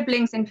our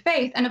siblings in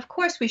faith. And of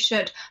course we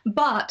should,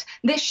 but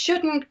this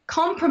shouldn't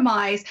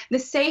compromise the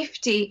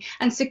safety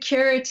and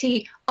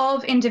security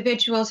of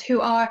individuals who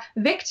are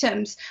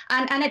victims.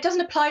 And it doesn't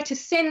apply to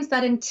sins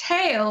that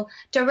entail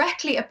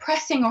directly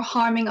oppressing or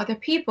harming other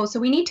people. So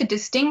we need to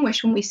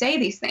distinguish when we say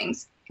these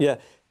things. Yeah.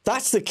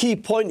 That's the key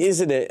point,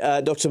 isn't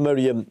it, Dr.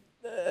 Maryam?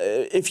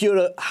 If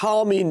you're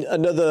harming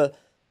another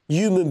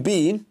human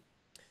being,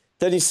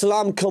 then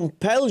Islam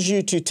compels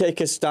you to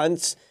take a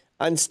stance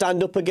and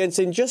stand up against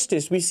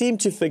injustice. We seem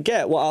to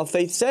forget what our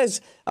faith says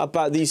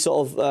about these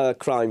sort of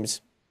crimes.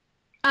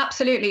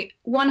 Absolutely,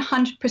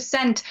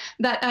 100%.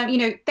 That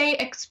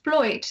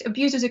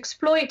abusers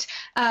exploit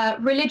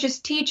religious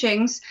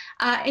teachings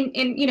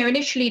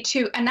initially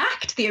to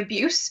enact the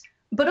abuse,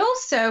 but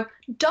also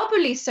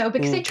doubly so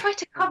because they try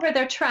to cover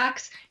their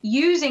tracks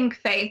using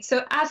faith.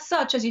 So as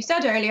such, as you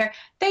said earlier,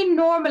 they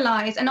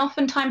normalize and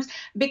oftentimes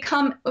we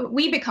become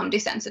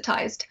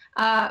desensitized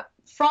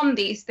from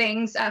these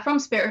things, from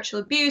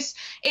spiritual abuse.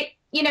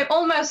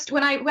 Almost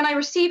when I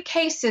receive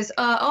cases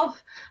of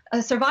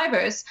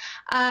survivors,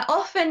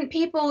 often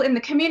people in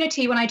the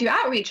community, when I do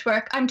outreach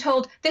work, I'm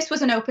told this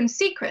was an open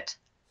secret.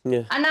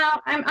 Yeah. And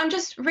now I'm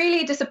just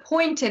really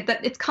disappointed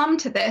that it's come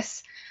to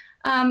this.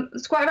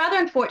 It's quite rather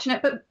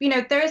unfortunate, but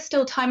there is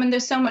still time and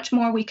there's so much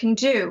more we can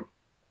do.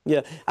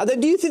 Yeah. And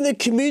then do you think the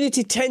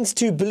community tends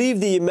to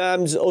believe the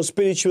imams or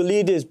spiritual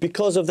leaders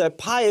because of their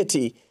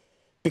piety,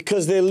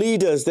 because they're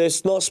leaders, they're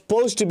not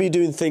supposed to be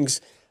doing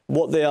things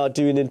what they are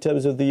doing in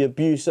terms of the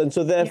abuse, and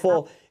so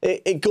therefore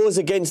it goes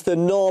against the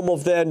norm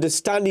of their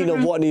understanding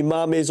of what an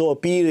imam is or a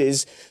peer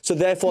is, so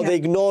therefore they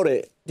ignore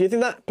it. Do you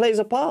think that plays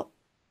a part?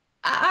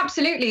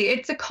 Absolutely.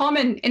 It's a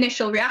common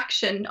initial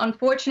reaction,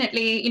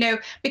 unfortunately,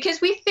 because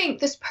we think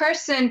this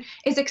person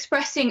is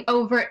expressing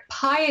overt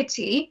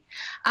piety.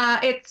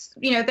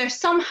 They're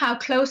somehow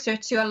closer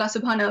to Allah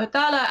subhanahu wa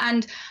ta'ala.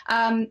 And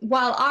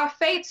while our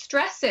faith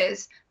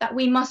stresses that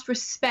we must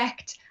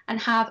respect and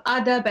have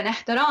adab and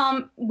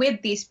ihtaram with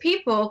these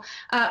people,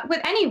 with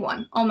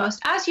anyone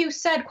almost, as you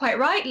said quite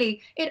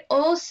rightly, it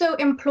also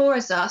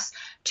implores us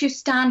to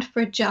stand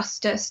for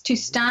justice, to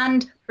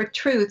stand for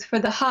truth, for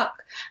the haqq,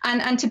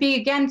 and to be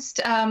against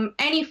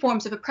any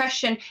forms of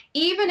oppression,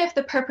 even if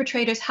the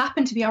perpetrators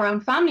happen to be our own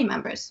family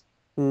members.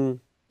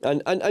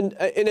 And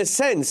in a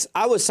sense,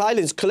 our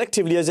silence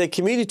collectively as a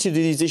community to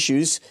these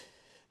issues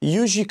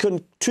usually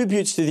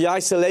contributes to the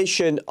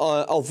isolation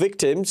of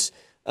victims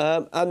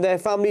and their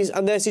families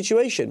and their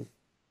situation.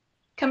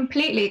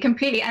 Completely,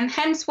 completely. And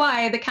hence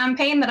why the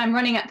campaign that I'm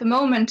running at the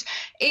moment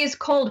is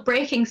called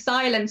Breaking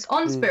Silence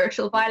on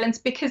Spiritual Violence,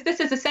 because this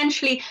is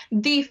essentially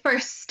the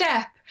first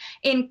step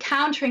in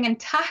countering and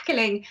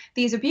tackling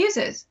these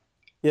abuses.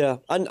 Yeah,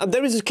 and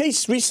there was a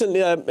case recently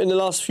in the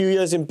last few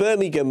years in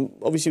Birmingham,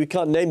 obviously we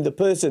can't name the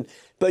person,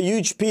 but a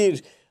huge peer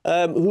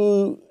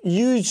who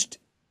used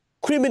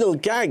criminal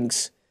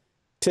gangs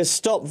to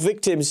stop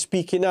victims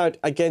speaking out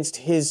against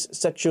his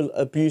sexual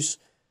abuse.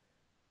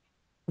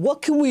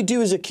 What can we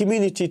do as a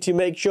community to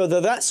make sure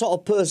that that sort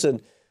of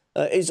person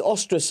is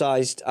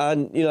ostracised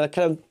and, you know,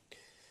 kind of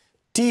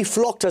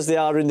deflocked as they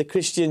are in the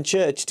Christian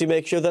church to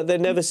make sure that they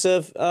never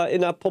serve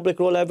in a public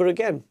role ever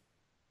again?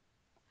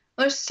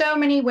 There's so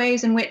many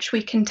ways in which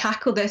we can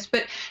tackle this,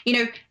 but, you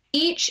know,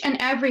 each and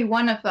every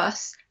one of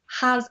us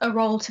has a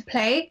role to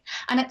play,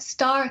 and it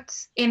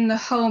starts in the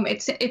home.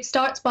 It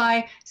starts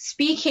by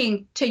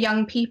speaking to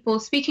young people,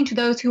 speaking to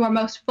those who are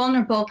most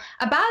vulnerable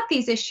about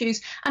these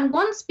issues. And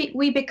once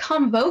we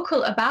become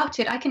vocal about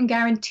it, I can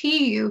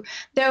guarantee you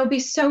there will be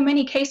so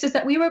many cases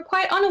that we were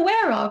quite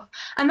unaware of.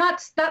 And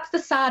that's the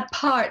sad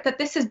part, that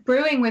this is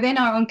brewing within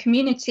our own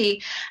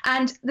community.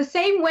 And the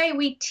same way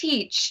we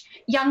teach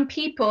young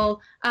people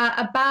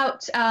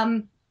about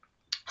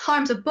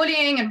harms of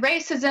bullying and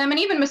racism and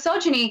even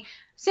misogyny,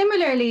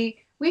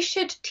 similarly, we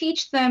should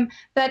teach them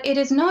that it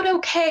is not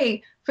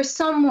okay for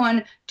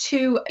someone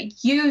to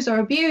use or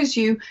abuse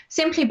you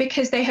simply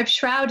because they have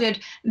shrouded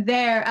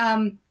their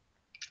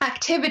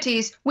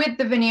activities with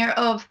the veneer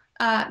of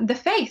the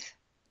faith.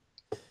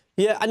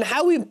 Yeah, and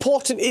how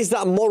important is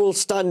that moral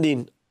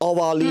standing of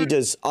our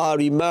leaders, our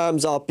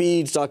imams, our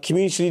beads, our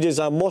community leaders,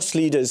 our mosque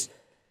leaders,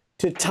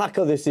 to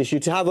tackle this issue,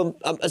 to have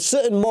a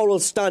certain moral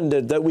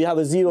standard that we have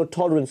a zero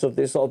tolerance of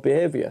this sort of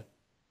behaviour?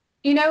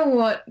 You know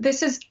what?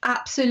 This is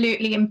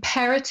absolutely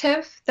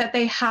imperative that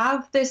they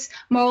have this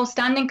moral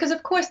standing, because,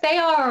 of course, they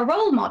are our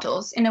role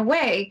models in a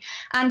way.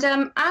 And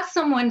as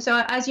someone,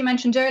 so as you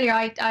mentioned earlier,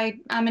 I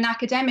am an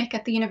academic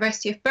at the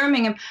University of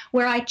Birmingham,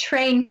 where I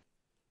train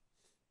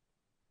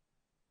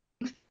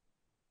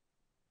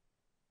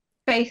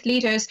faith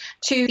leaders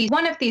to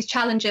one of these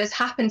challenges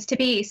happens to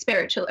be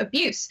spiritual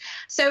abuse.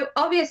 So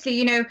obviously,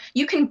 you know,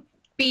 you can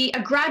be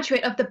a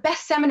graduate of the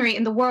best seminary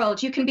in the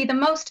world, you can be the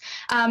most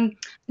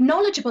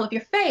knowledgeable of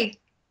your faith,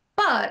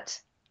 but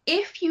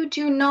if you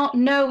do not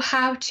know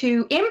how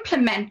to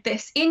implement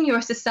this in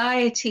your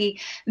society,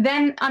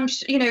 then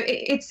you know,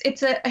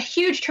 it's a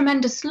huge,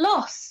 tremendous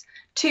loss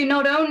to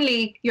not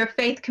only your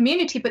faith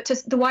community, but to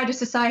the wider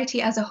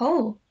society as a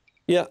whole.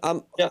 Yeah,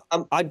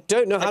 I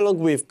don't know how long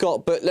we've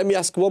got, but let me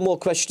ask one more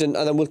question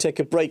and then we'll take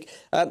a break.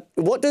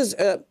 What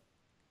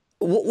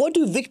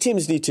do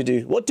victims need to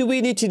do? What do we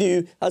need to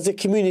do as a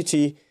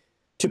community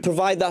to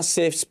provide that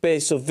safe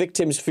space so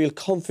victims feel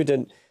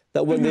confident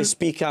that when they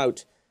speak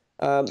out,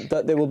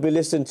 that they will be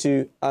listened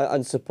to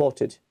and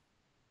supported?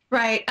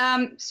 Right.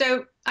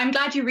 So I'm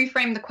glad you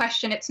reframed the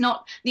question. It's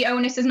not, the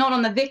onus is not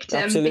on the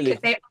victim. Absolutely.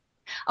 Because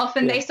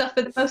often they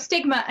suffer the most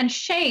stigma and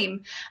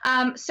shame.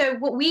 So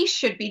what we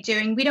should be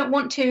doing, we don't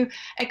want to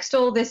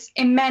extol this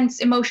immense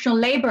emotional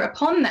labor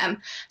upon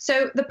them.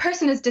 So the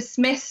person is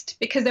dismissed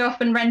because they're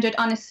often rendered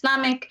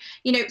un-Islamic.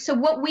 You know, so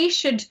what we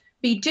should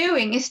be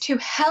doing is to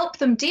help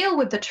them deal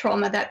with the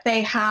trauma that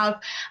they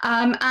have,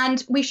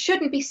 and we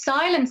shouldn't be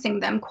silencing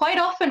them. Quite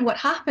often what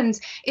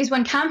happens is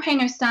when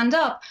campaigners stand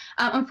up,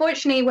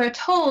 unfortunately we're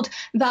told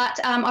that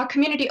our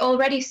community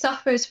already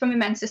suffers from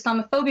immense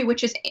Islamophobia,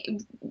 which is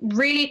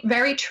really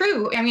very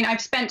true. I mean, I've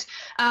spent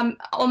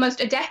almost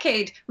a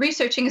decade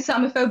researching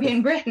Islamophobia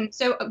in Britain,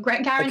 so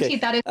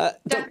guaranteed that is...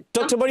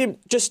 Dr. Maryam,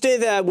 just stay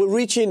there. We're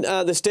reaching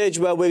the stage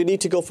where we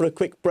need to go for a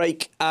quick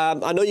break.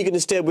 I know you're going to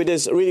stay with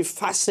us. A really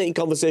fascinating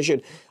conversation.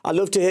 I'd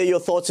love to hear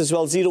your thoughts as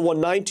well.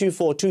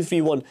 01924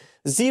 231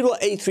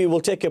 083. We'll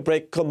take a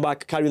break, come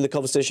back, carry on the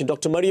conversation.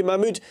 Dr. Maryyum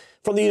Mahmood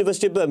from the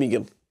University of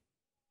Birmingham.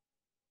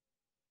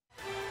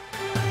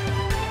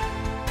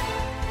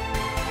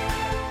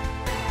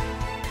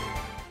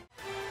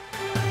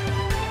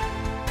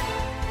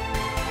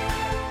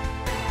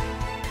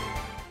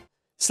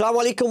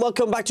 Assalamu alaikum,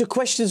 welcome back to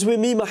Questions with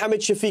me,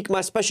 Mohammed Shafiq.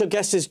 My special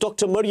guest is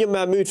Dr. Maryyum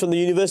Mahmood from the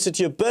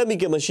University of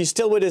Birmingham, and she's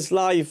still with us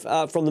live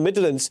from the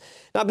Midlands.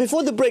 Now,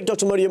 before the break,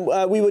 Dr. Maryam,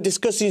 we were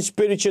discussing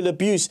spiritual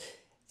abuse.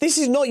 This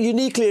is not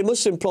uniquely a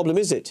Muslim problem,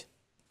 is it?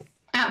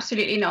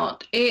 Absolutely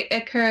not. It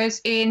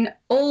occurs in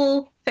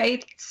all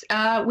faiths.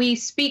 We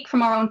speak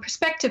from our own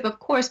perspective, of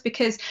course,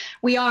 because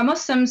we are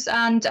Muslims,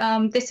 and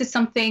this is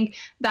something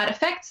that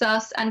affects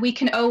us, and we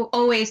can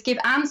always give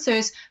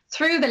answers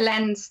through the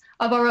lens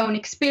of our own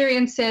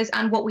experiences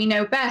and what we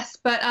know best.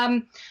 But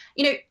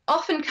you know,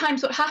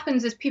 oftentimes what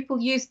happens is people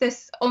use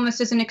this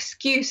almost as an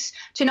excuse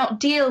to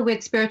not deal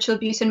with spiritual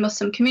abuse in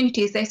Muslim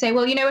communities. They say,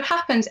 well, you know, it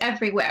happens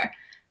everywhere.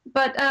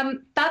 But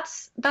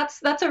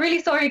that's a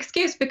really sorry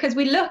excuse, because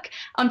we look,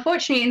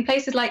 unfortunately, in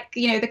places like,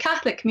 you know, the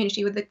Catholic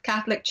community with the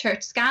Catholic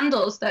Church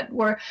scandals that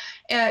were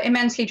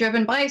immensely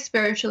driven by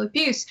spiritual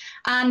abuse,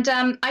 and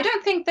I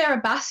don't think they're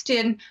a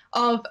bastion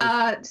of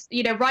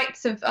you know,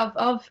 rights of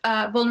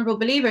vulnerable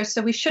believers.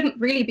 So we shouldn't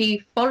really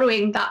be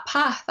following that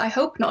path. I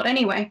hope not,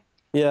 anyway.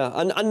 Yeah,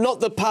 and not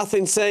the path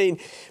in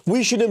saying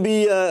we shouldn't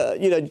be,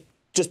 you know,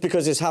 just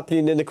because it's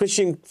happening in the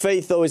Christian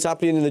faith or it's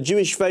happening in the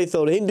Jewish faith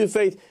or the Hindu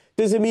faith,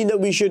 doesn't mean that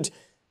we should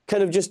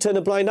kind of just turn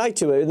a blind eye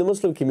to it in the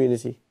Muslim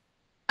community.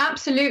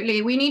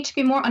 Absolutely. We need to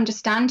be more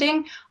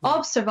understanding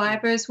of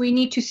survivors. We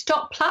need to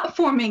stop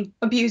platforming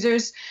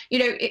abusers. You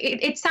know,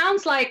 it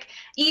sounds like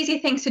easy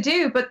things to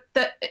do, but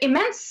the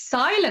immense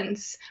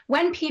silence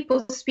when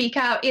people speak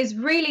out is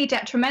really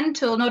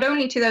detrimental, not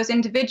only to those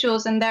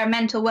individuals and their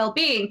mental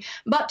well-being,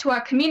 but to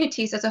our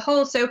communities as a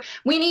whole. So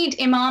we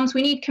need imams,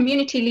 we need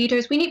community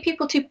leaders, we need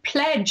people to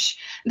pledge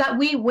that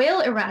we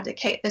will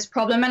eradicate this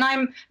problem. And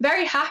I'm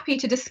very happy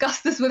to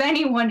discuss this with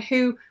anyone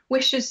who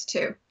wishes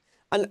to.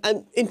 And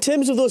in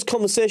terms of those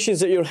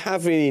conversations that you're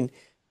having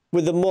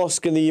with the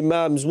mosque and the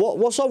imams,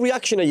 what sort of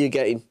reaction are you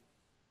getting?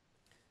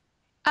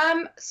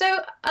 So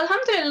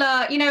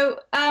alhamdulillah, you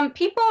know,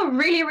 people are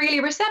really, really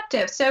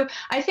receptive. So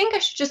I think I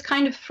should just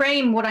kind of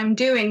frame what I'm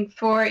doing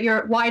for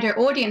your wider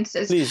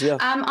audiences. Please, yeah.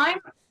 I'm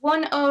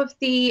one of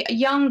the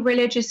young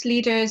religious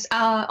leaders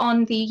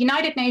on the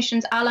United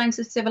Nations Alliance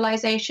of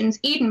Civilizations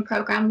Eden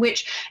program,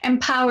 which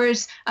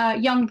empowers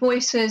young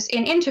voices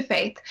in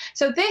interfaith.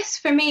 So this,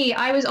 for me,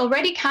 I was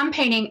already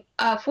campaigning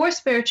for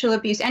spiritual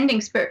abuse,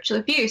 ending spiritual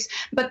abuse,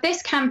 but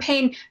this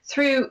campaign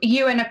through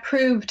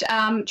UN-approved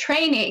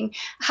training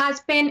has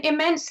been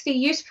immensely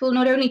useful,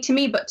 not only to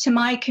me, but to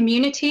my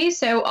community.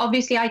 So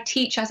obviously I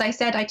teach, as I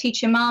said, I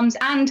teach imams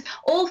and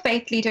all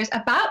faith leaders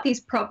about these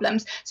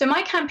problems. So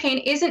my campaign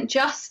isn't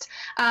just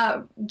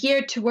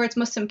geared towards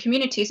Muslim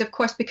communities, of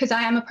course, because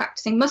I am a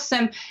practicing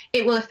Muslim,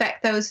 it will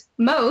affect those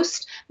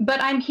most,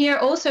 but I'm here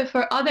also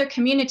for other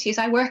communities.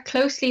 I work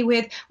closely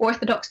with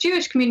Orthodox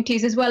Jewish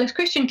communities as well as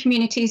Christian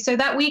communities so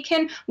that we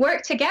can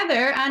work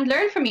together and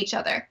learn from each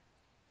other.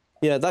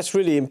 Yeah, that's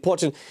really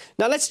important.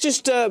 Now, let's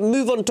just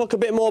move on and talk a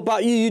bit more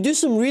about you. You do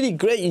some really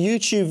great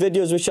YouTube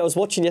videos, which I was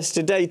watching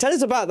yesterday. Tell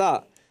us about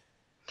that.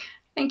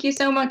 Thank you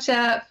so much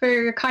for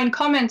your kind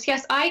comments.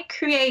 Yes, I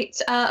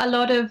create a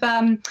lot of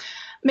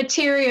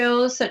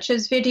materials such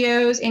as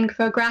videos,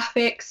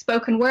 infographics,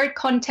 spoken word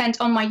content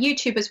on my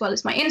YouTube as well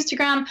as my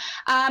Instagram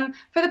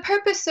for the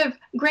purpose of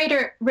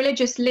greater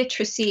religious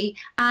literacy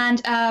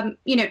and,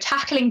 you know,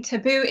 tackling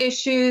taboo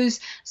issues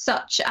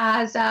such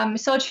as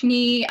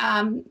misogyny,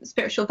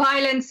 spiritual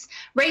violence,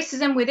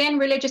 racism within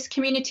religious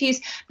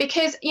communities.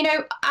 Because, you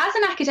know, as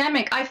an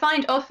academic, I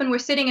find often we're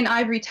sitting in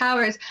ivory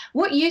towers.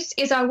 What use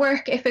is our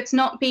work if it's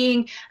not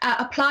being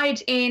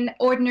applied in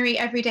ordinary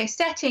everyday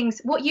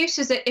settings? What use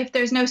is it if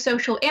there's no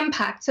social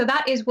impact? So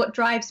that is what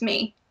drives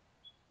me.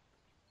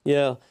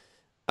 Yeah.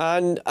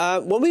 And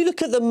when we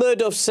look at the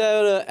murder of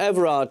Sarah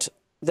Everard,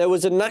 there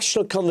was a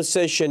national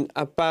conversation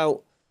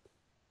about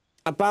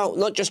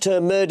not just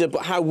her murder,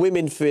 but how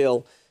women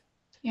feel.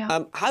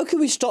 Yeah. How can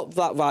we stop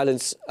that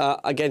violence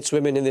against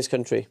women in this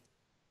country?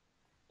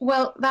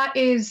 Well, that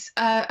is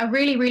a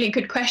really, really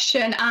good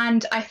question.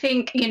 And I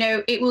think, you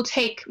know, it will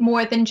take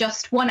more than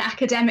just one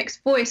academic's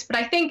voice. But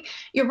I think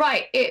you're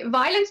right.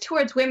 Violence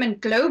towards women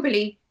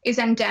globally is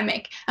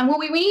endemic. And what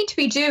we need to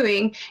be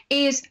doing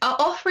is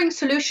offering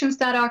solutions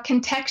that are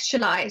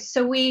contextualized.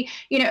 So we,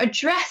 you know,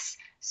 address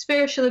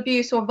spiritual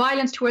abuse or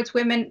violence towards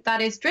women that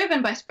is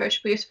driven by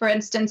spiritual abuse, for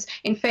instance,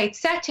 in faith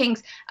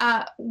settings,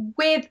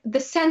 with the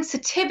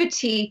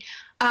sensitivity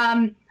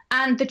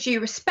and the due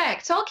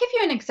respect. So I'll give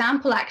you an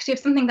example, actually, of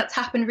something that's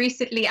happened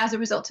recently as a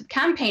result of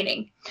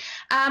campaigning.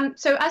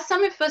 So as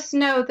some of us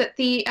know, that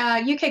the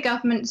UK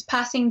government is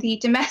passing the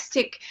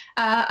domestic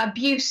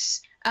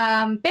abuse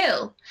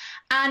bill.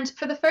 And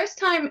for the first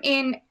time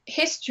in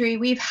history,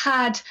 we've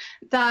had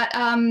that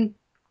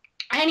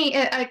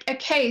a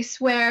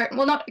case where,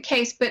 well, not a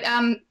case, but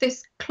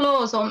this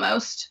clause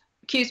almost,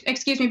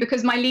 excuse me,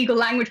 because my legal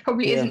language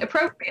probably isn't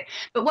appropriate.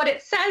 But what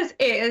it says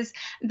is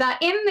that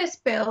in this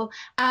bill,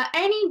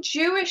 any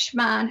Jewish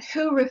man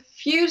who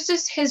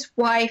refuses his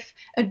wife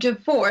a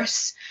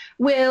divorce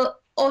will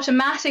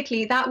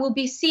automatically, that will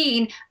be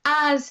seen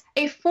as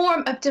a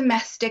form of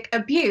domestic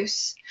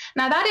abuse.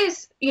 Now, that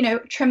is, you know,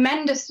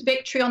 tremendous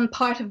victory on the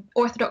part of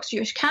Orthodox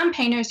Jewish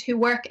campaigners who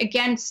work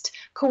against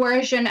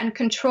coercion and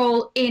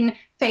control in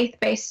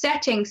faith-based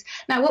settings.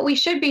 Now, what we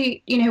should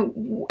be, you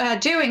know,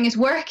 doing is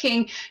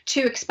working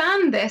to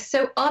expand this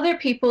so other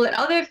people and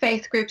other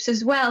faith groups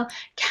as well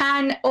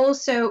can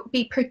also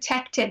be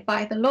protected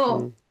by the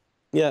law.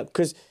 Yeah,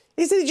 because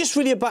isn't it just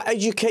really about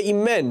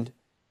educating men?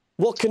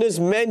 What can us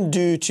men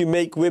do to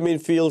make women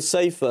feel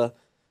safer?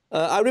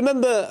 I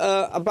remember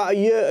about a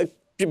year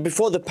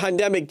before the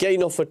pandemic,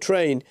 getting off a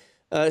train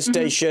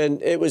station.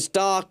 It was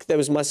dark. There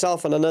was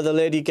myself and another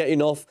lady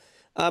getting off.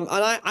 And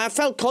I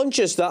felt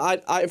conscious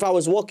that if I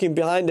was walking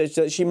behind her,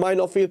 that she might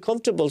not feel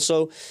comfortable.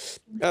 So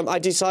I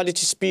decided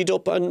to speed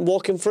up and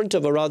walk in front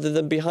of her rather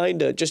than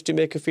behind her, just to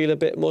make her feel a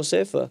bit more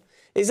safer.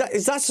 Is that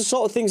the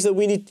sort of things that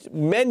we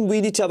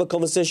need to have a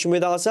conversation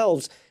with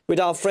ourselves, with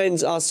our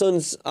friends, our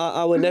sons,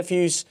 our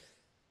nephews,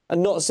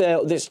 and not say,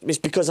 oh, this is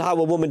because of how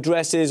a woman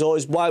dresses, or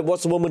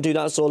what's a woman doing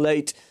out so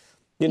late,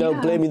 you know,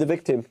 blaming the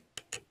victim.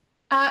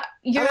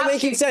 You're Am I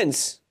making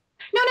sense?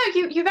 No,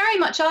 you very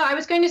much are. I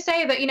was going to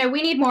say that, you know,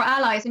 we need more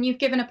allies, and you've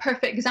given a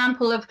perfect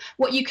example of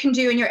what you can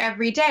do in your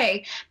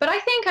everyday. But I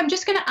think I'm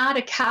just going to add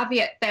a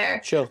caveat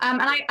there. Sure. And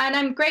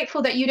I'm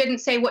grateful that you didn't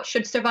say what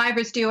should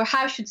survivors do or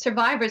how should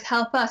survivors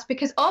help us,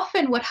 because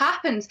often what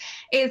happens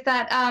is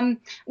that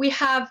we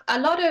have a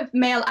lot of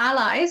male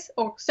allies,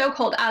 or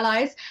so-called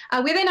allies,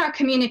 within our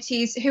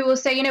communities who will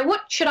say, you know,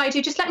 what should I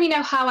do? Just let me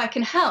know how I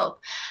can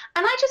help.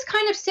 And I just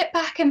kind of sit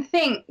back and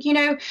think, you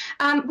know,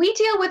 we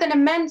deal with an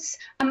immense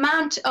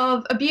amount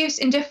of abuse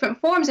in different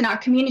forms in our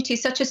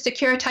communities, such as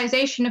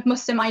securitization of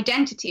Muslim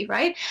identity,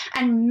 right?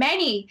 And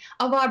many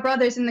of our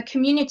brothers in the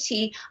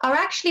community are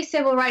actually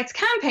civil rights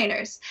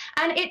campaigners.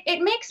 And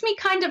it makes me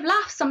kind of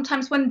laugh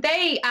sometimes when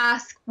they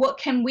ask, what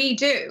can we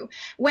do?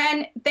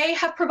 When they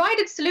have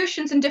provided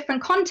solutions in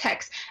different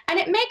contexts. And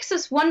it makes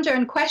us wonder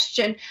and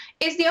question,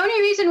 is the only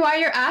reason why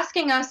you're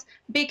asking us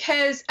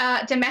because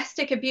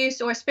domestic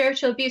abuse or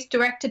spiritual abuse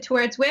directed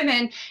towards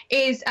women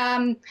is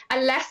a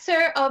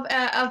lesser of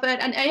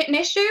an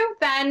issue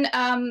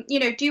than, you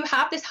know, do you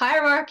have this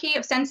hierarchy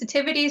of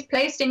sensitivities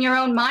placed in your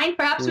own mind?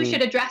 Perhaps we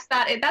should address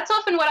that. That's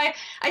often what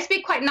I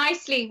speak quite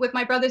nicely with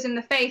my brothers in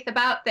the faith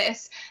about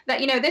this,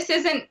 that, you know, this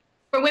isn't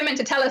for women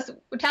to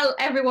tell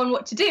everyone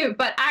what to do,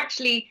 but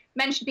actually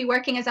men should be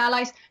working as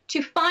allies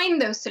to find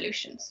those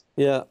solutions.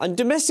 Yeah, and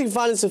domestic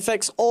violence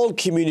affects all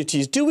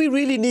communities. Do we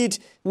really need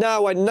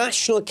now a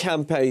national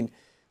campaign,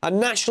 a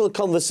national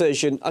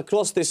conversation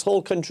across this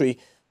whole country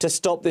to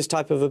stop this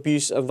type of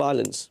abuse and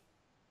violence?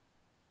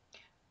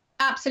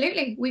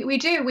 Absolutely, we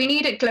do. We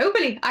need it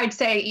globally, I'd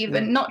say,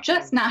 even, not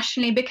just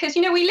nationally, because,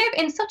 you know, we live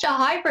in such a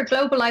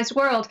hyper-globalized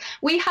world.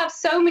 We have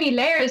so many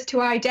layers to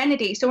our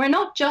identity. So we're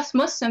not just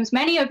Muslims.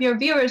 Many of your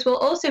viewers will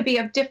also be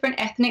of different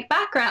ethnic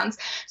backgrounds.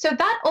 So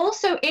that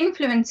also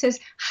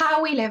influences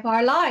how we live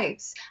our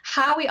lives,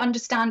 how we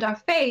understand our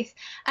faith,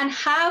 and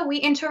how we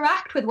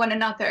interact with one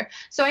another.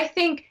 So I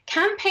think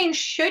campaigns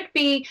should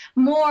be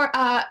more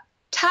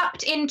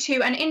tapped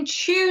into and in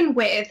tune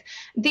with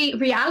the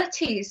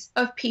realities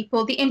of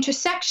people, the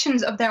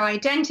intersections of their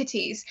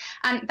identities.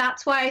 And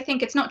that's why I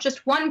think it's not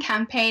just one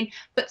campaign,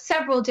 but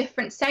several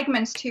different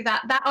segments to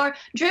that are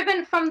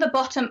driven from the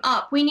bottom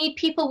up. We need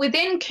people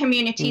within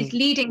communities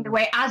leading the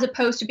way, as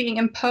opposed to being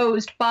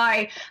imposed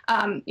by,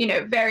 you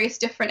know, various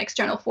different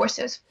external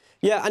forces.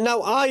 Yeah, and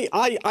now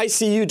I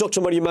see you,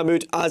 Dr. Maryum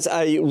Mahmood, as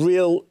a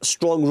real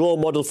strong role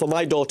model for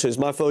my daughters,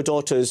 my 4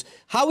 daughters.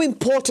 How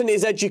important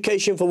is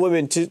education for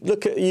women? To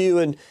look at you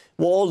and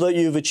all that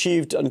you've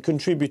achieved and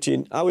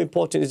contributing, how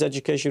important is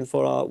education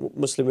for our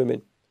Muslim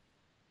women?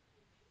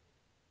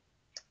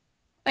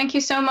 Thank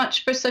you so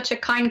much for such a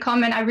kind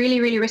comment. I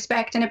really, really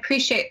respect and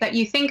appreciate that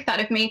you think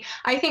that of me.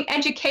 I think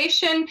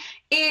education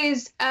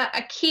is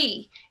a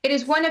key. It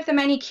is one of the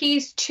many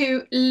keys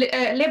to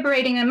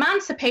liberating and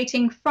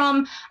emancipating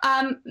from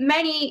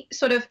many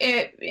sort of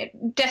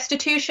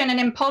destitution and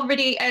in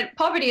poverty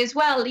as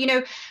well. You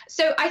know,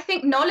 so I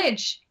think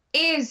knowledge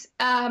is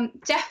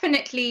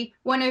definitely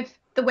one of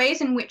the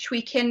ways in which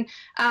we can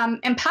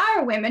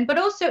empower women, but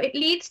also it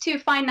leads to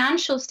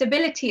financial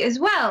stability as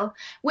well,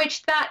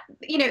 which that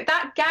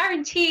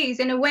guarantees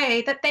in a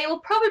way that they will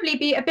probably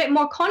be a bit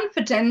more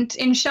confident,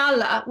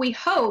 inshallah, we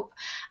hope.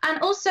 And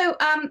also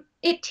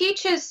it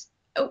teaches,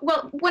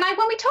 well, when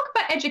we talk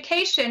about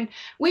education,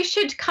 we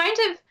should kind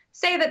of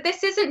say that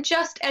this isn't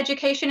just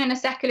education in a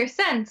secular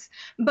sense,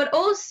 but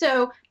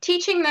also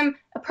teaching them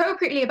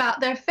appropriately about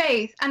their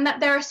faith, and that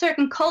there are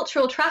certain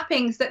cultural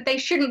trappings that they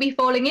shouldn't be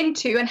falling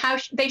into, and how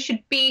they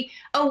should be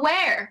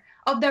aware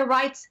of their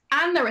rights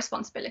and their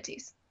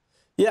responsibilities.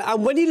 Yeah,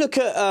 and when you look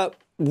at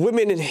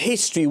women in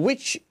history,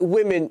 which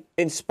women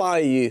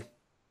inspire you?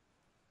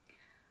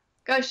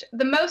 Gosh,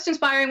 the most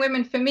inspiring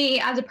women for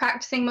me as a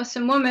practicing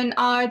Muslim woman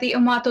are the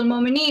Ummatul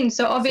Mu'mineen.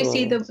 So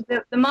obviously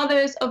the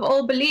mothers of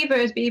all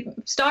believers,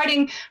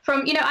 starting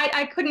from, you know,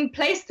 I couldn't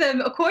place them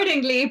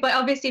accordingly, but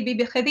obviously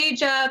Bibi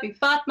Khadija, Bibi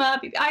Fatma,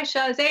 Bibi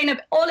Aisha, Zainab,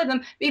 all of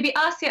them, Bibi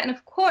Asiya, and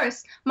of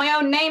course, my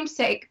own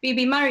namesake,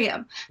 Bibi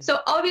Maryam.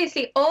 So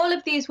obviously all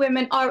of these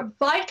women are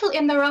vital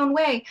in their own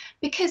way,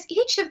 because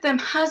each of them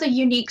has a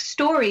unique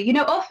story. You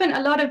know, often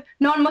a lot of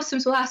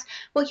non-Muslims will ask,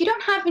 well, you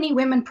don't have any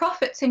women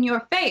prophets in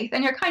your faith.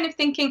 And you're kind of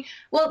thinking,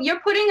 well,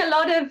 you're putting a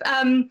lot of,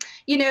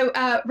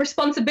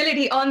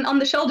 responsibility on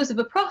the shoulders of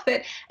a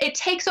prophet. It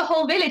takes a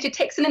whole village. It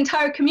takes an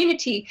entire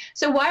community.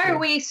 So why are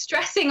we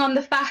stressing on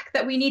the fact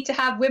that we need to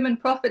have women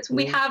prophets?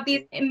 We have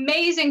these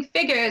amazing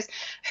figures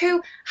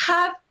who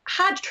have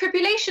had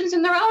tribulations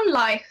in their own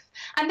life,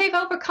 and they've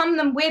overcome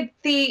them with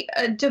the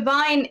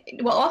divine,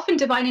 well, often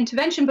divine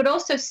intervention, but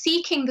also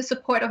seeking the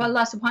support of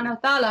Allah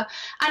subhanahu wa ta'ala,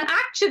 and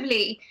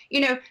actively,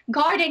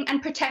 guarding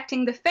and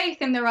protecting the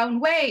faith in their own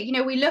way.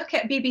 We look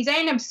at Bibi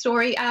Zainab's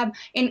story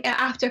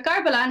after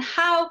Karbala, and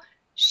how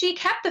she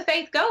kept the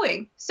faith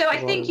going. So I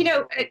think,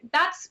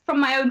 that's from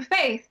my own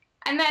faith.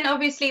 And then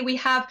obviously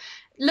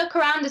look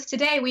around us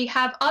today, we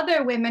have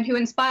other women who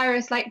inspire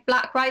us, like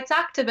Black rights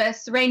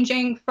activists,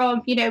 ranging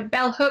from,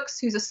 Bell Hooks,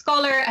 who's a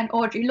scholar, and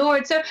Audre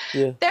Lorde. So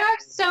there are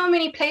so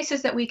many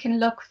places that we can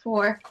look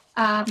for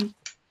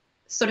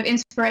sort of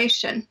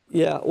inspiration.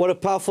 Yeah, what a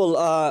powerful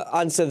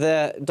answer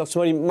there, Dr.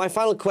 Maryyum. My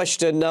final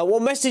question,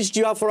 what message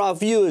do you have for our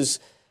viewers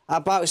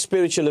about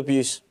spiritual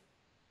abuse?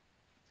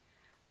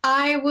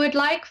 I would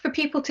like for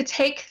people to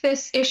take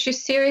this issue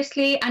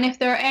seriously, and if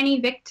there are any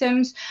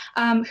victims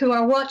who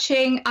are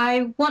watching,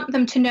 I want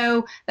them to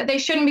know that they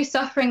shouldn't be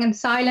suffering in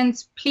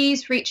silence.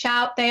 Please reach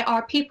out. There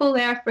are people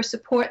there for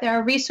support. There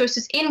are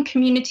resources in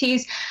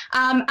communities,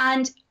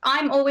 and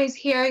I'm always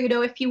here,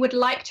 if you would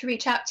like to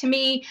reach out to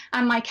me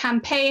and my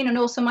campaign, and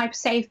also my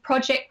SAVE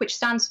project, which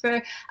stands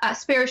for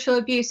Spiritual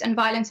Abuse and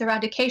Violence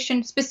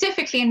Eradication,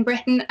 specifically in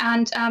Britain,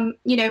 and,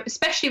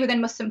 especially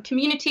within Muslim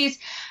communities.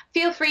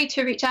 Feel free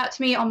to reach out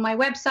to me on my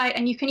website,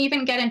 and you can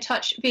even get in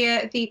touch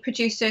via the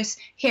producers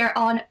here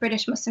on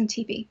British Muslim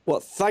TV. Well,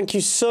 thank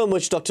you so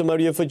much, Dr.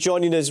 Maryyum, for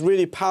joining us.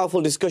 Really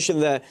powerful discussion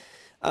there.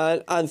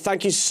 And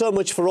thank you so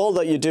much for all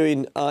that you're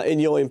doing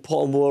in your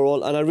important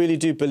role. And I really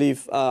do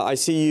believe I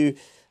see you,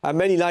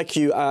 many like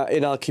you,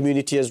 in our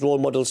community as role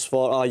models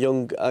for our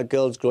young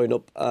girls growing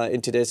up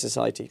in today's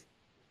society.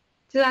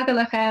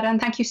 Jazakallah khair, and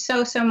thank you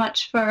so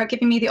much for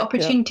giving me the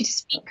opportunity to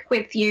speak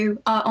with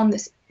you on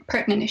this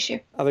pertinent issue.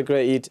 Have a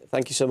great Eid.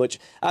 Thank you so much.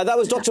 That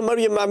was Dr.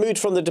 Maryam Mahmood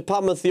from the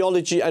Department of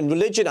Theology and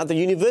Religion at the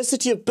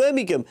University of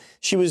Birmingham.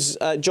 She was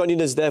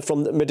joining us there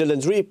from the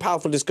Midlands. Really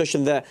powerful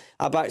discussion there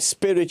about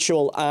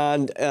spiritual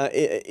and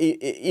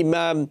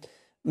imam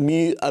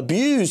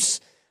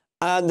abuse,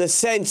 and the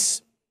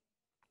sense,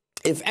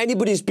 if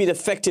anybody's been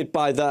affected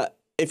by that,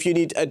 if you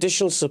need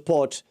additional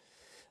support,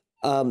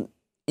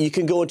 you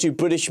can go to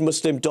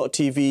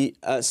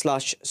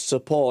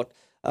britishmuslim.tv/support.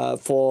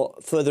 For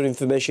further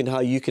information how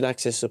you can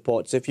access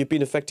support. So if you've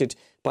been affected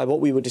by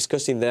what we were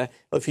discussing there,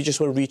 or if you just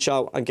want to reach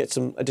out and get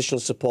some additional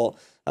support,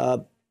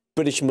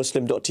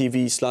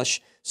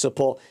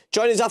 britishmuslim.tv/support.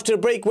 Join us after a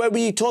break where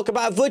we talk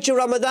about virtual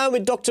Ramadan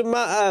with Dr.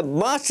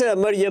 Marta,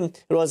 Maryam,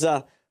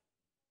 Rozsa.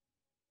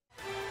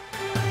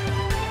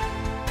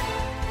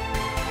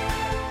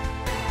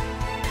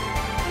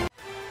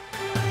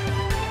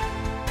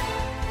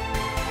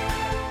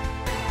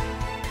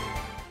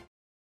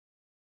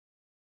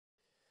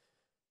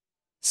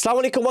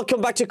 Assalamu alaikum,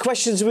 welcome back to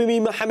Questions with me,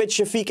 Mohammed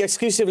Shafiq,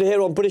 exclusively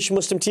here on British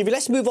Muslim TV.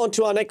 Let's move on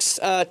to our next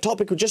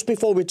topic. Just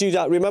before we do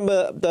that,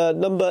 remember the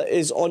number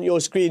is on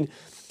your screen,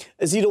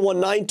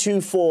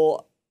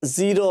 01924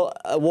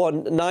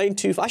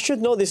 01924. I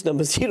should know this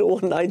number,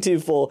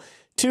 01924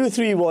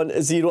 231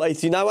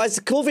 083. Now, as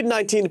the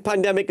COVID-19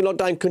 pandemic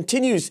lockdown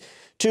continues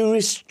to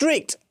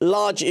restrict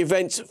large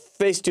events,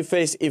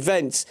 face-to-face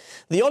events,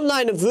 the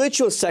online and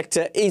virtual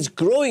sector is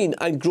growing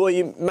and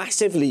growing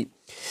massively.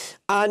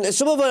 And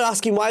some of us are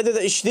asking why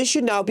this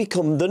should now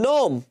become the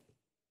norm,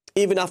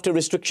 even after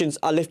restrictions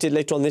are lifted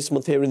later on this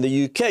month here in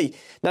the UK.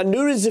 Now,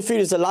 Noor and Zafir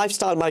is a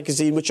lifestyle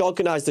magazine which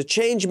organised the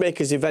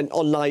Changemakers event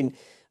online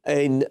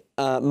in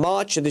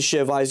March of this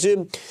year via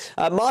Zoom.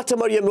 Marta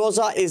Maryyum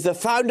Rozsa is the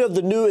founder of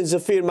the Noor and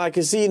Zafir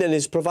magazine and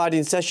is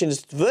providing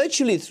sessions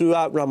virtually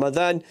throughout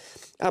Ramadan.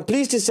 I'm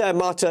pleased to say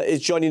Marta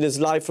is joining us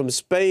live from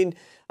Spain.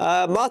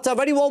 Marta,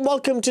 very warm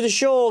welcome to the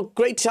show.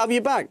 Great to have you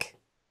back.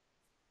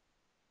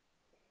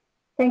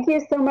 Thank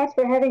you so much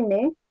for having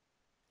me.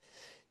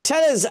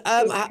 Tell us...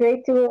 it's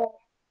great to...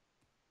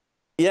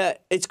 Yeah,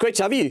 it's great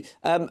to have you.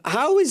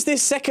 How is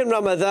this second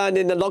Ramadan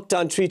in the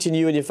lockdown treating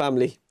you and your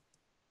family?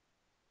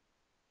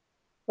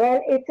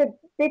 Well, it's a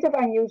bit of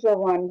an unusual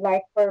one,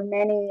 like for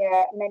many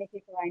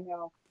people I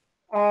know.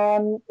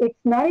 It's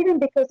not even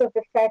because of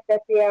the fact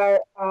that we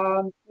are,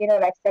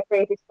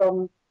 separated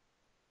from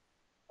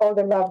all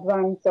the loved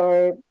ones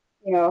or,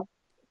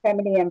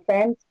 family and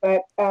friends,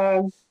 but...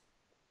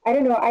 I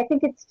don't know. I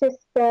think it's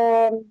just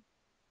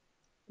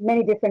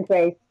many different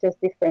ways, just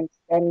different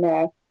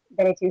than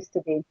it used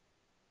to be.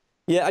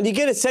 Yeah, and you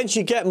get a sense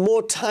you get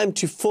more time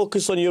to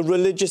focus on your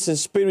religious and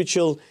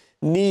spiritual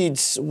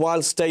needs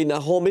while staying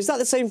at home. Is that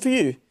the same for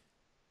you?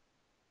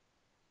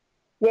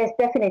 Yes,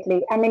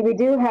 definitely. I mean, we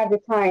do have the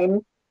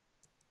time,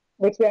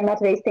 which we are not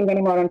wasting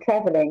anymore on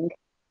traveling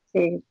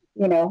to,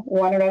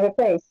 one or other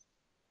place.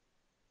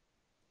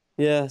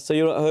 Yeah, so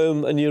you're at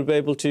home and you'll be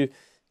able to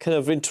kind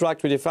of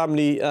interact with your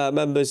family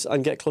members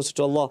and get closer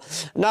to Allah.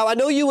 Now, I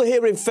know you were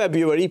here in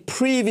February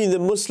previewing the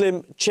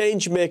Muslim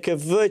Changemaker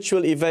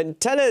virtual event.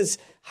 Tell us,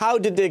 how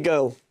did they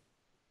go?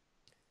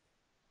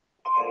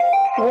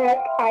 Well,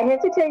 I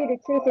have to tell you the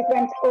truth, it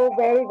went all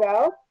very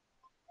well.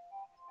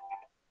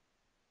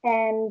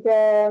 And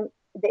the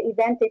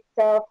event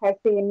itself has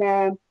been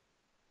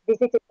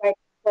visited by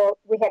people.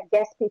 We had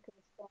guest speakers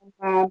from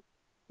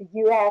the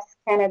US,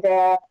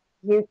 Canada,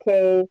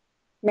 UK,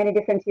 many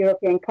different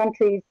European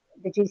countries,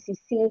 the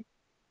GCC,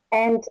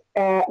 and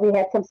we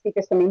had some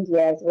speakers from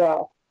India as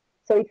well.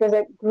 So it was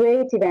a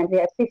great event. We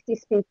had 50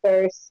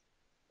 speakers,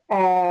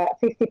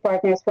 50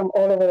 partners from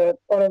all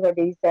over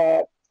these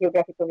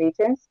geographical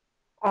regions.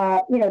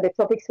 The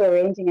topics were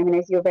ranging. I mean,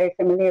 as you're very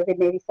familiar with,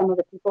 maybe some of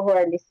the people who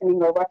are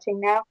listening or watching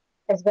now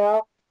as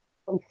well,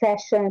 from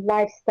fashion,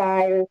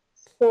 lifestyle,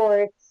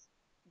 sports,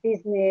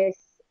 business,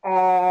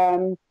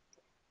 health,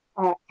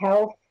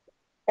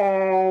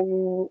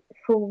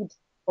 food,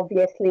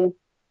 obviously,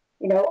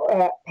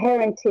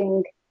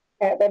 parenting.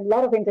 A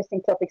lot of interesting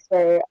topics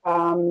were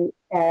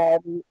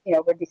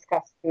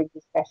discussed during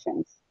these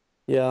sessions.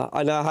 Yeah,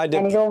 and I had.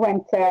 And it all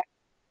went.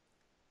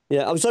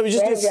 Yeah, I'm sorry.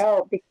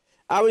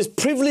 I was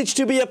privileged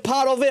to be a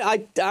part of it.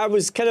 I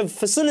was kind of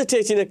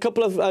facilitating a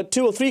couple of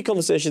 2 or 3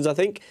 conversations, I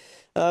think.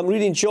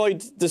 Really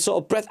enjoyed the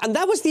sort of breadth. And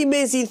that was the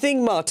amazing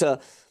thing,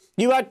 Marta.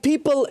 You had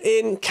people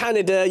in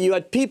Canada, you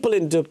had people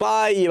in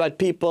Dubai, you had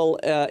people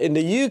in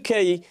the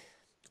UK,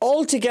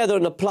 all together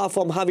on a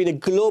platform having a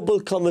global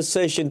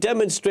conversation,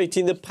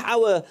 demonstrating the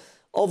power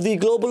of the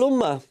global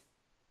ummah.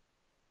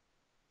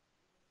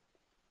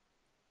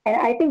 And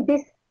I think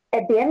this,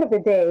 at the end of the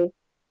day,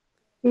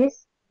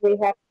 this we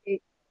have to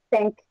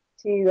thank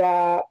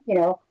to,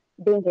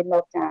 being in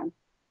lockdown,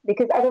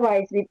 because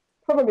otherwise we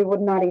probably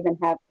would not even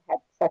have had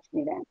such an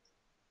event.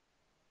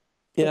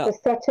 Yeah. It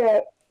was such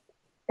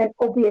an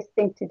obvious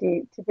thing to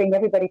do, to bring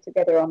everybody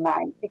together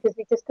online, because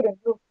we just couldn't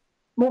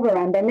move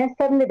around. And then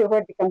suddenly the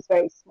world becomes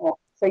very small.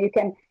 So you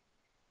can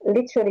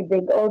literally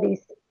bring all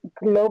these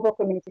global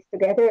communities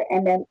together,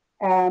 and then,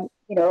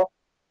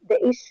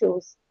 the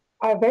issues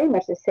are very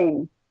much the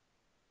same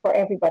for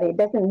everybody. It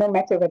doesn't, no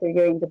matter whether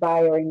you're in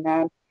Dubai or in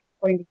the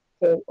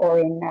UK or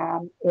in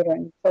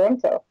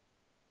Toronto.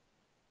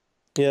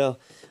 Yeah.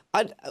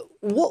 And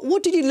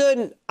what did you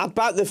learn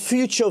about the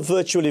future of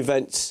virtual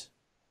events?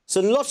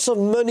 So lots of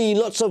money,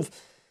 lots of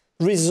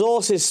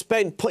resources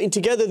spent putting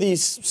together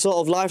these sort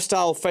of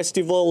lifestyle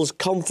festivals,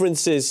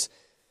 conferences,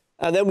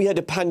 and then we had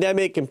a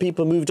pandemic and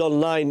people moved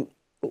online.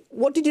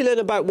 What did you learn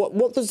about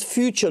what does the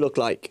future look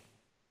like?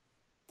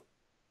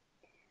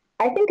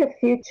 I think a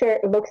future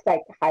looks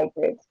like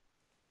hybrid.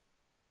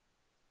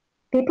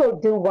 People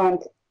do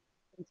want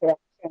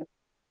interaction,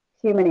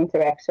 human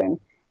interaction.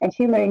 And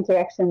human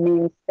interaction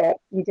means that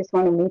you just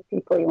want to meet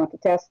people, you want to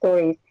tell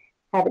stories,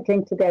 have a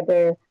drink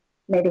together,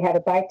 maybe have a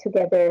bite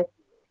together,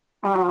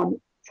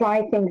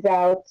 try things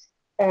out,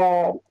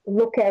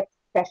 look at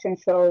fashion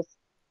shows,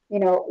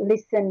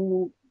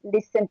 listen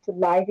to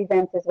live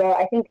events as well.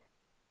 I think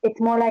it's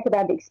more like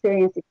about the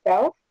experience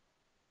itself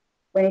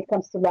when it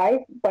comes to live,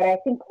 but I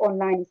think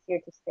online is here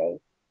to stay.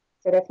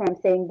 So that's why I'm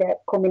saying that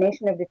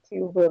combination of the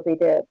two will be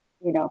the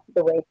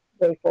way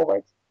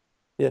forward.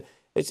 Yeah.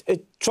 It's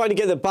trying to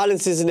get the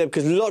balances in there,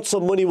 because lots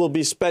of money will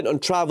be spent on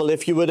travel.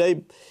 If you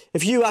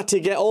had to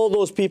get all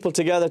those people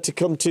together to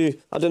come to,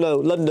 I don't know,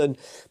 London,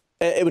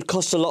 it would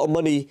cost a lot of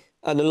money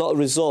and a lot of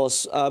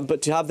resource.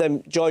 But to have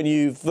them join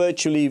you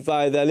virtually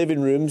via their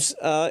living rooms,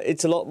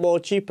 it's a lot more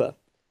cheaper.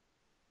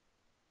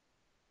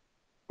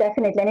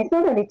 Definitely. And it's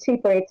not only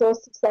cheaper, it's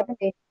also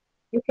suddenly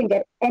you can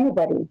get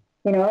anybody,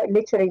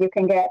 literally you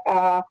can get,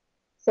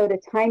 so the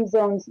time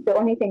zones, the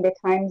only thing the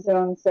time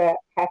zones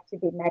have to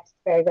be matched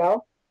very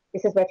well.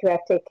 This is what you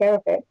have to take care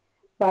of it.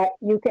 But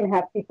you can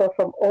have people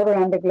from all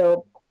around the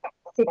globe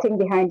sitting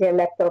behind their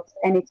laptops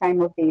any time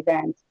of the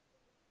event.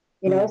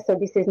 So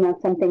this is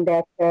not something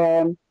that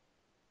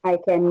we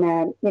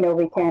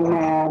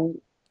can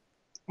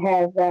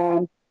have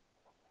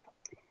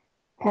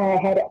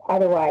had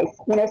otherwise.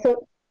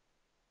 So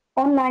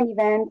online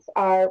events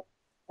are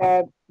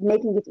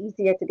making it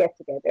easier to get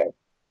together,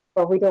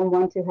 but we don't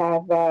want to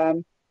have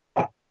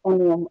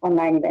only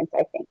online events,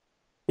 I think.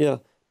 Yeah.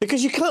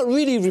 Because you can't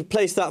really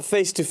replace that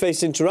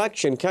face-to-face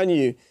interaction, can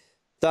you?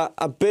 That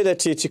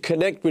ability to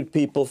connect with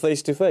people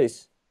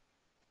face-to-face.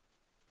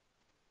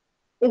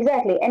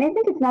 Exactly. And I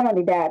think it's not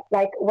only that.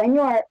 Like when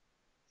you are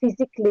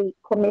physically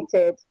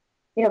committed,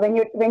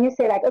 when you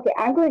say like, okay,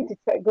 I'm going to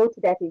go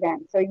to that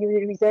event. So you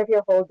reserve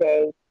your whole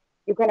day.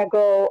 You're going to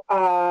go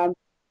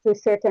to a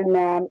certain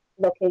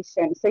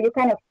location. So you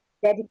kind of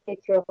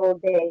dedicate your whole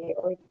day,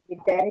 or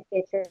you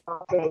dedicate your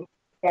whole day to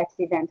that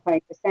event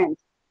 100%.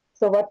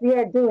 So what we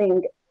are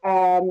doing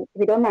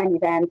with online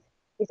events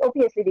is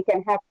obviously we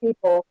can have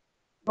people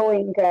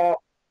going,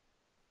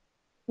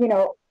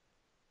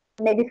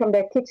 maybe from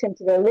their kitchen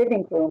to their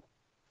living room,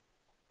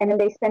 and then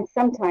they spend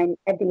some time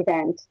at the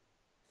event,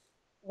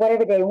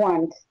 whatever they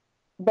want,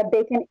 but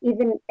they can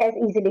even as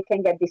easily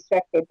can get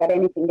distracted by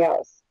anything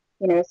else.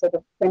 So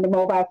when the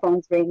mobile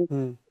phones ring,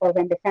 or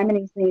when the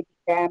families need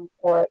them,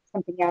 or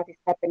something else is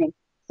happening.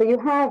 So you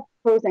have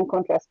pros and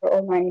cons for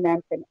online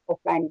events and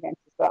offline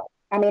events as well.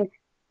 I mean,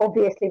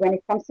 obviously, when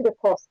it comes to the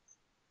costs,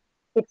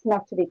 it's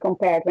not to be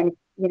compared when,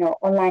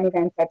 online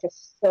events are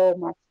just so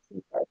much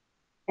cheaper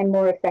and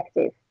more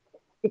effective,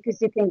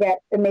 because you can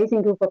get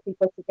amazing group of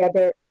people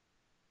together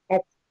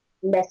at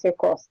lesser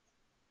cost.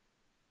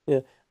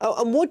 Yeah.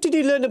 And what did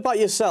you learn about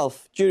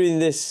yourself during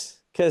this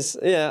because,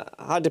 yeah,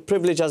 I had the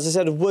privilege, as I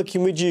said, of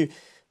working with you.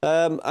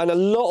 And a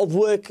lot of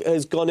work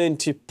has gone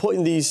into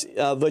putting these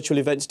virtual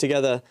events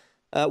together.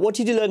 What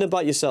did you learn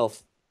about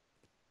yourself?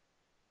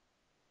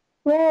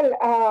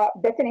 Well,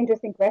 that's an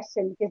interesting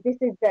question, because this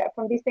is,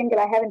 from this angle,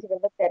 I haven't even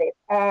looked at it.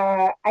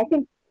 I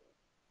think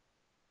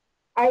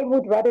I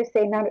would rather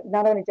say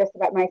not only just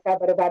about myself,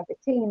 but about the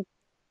team,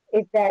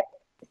 is that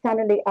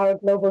suddenly our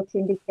global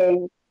team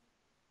became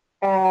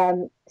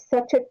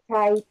such a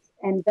tight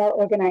and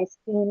well-organized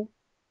team,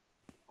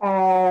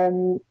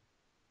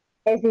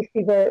 as if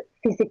we were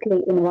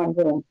physically in one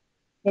room,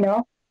 you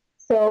know?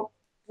 So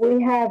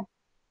we have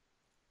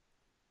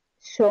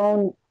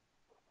shown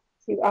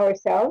to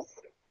ourselves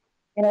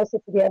and also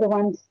to the other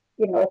ones,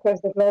 you know,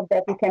 across the globe,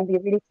 that we can be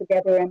really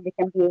together, and we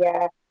can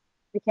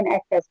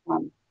act as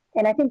one.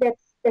 And I think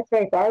that's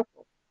very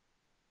powerful.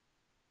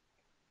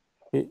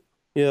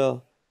 Yeah.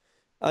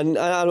 And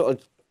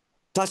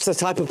that's the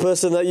type of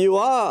person that you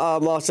are,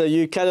 Marta.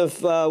 You kind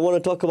of want to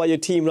talk about your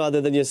team rather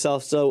than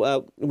yourself,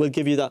 so we'll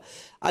give you that.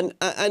 And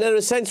in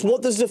a sense,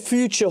 what does the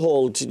future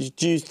hold,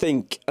 do you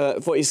think,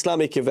 for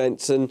Islamic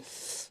events and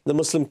the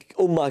Muslim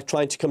Ummah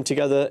trying to come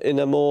together in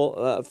a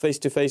more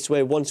face-to-face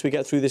way once we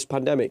get through this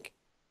pandemic?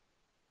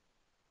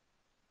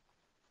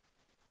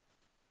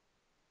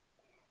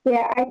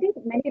 Yeah, I think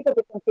many people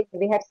will continue.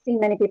 We have seen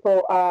many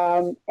people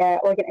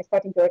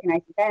starting to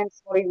organize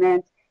events, more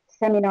events,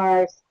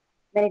 seminars,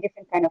 many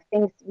different kind of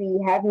things.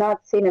 We have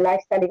not seen a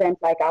lifestyle event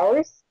like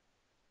ours,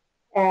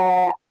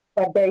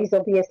 but there is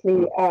obviously,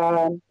 you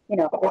know,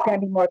 there's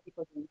going to be more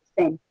people doing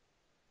the same.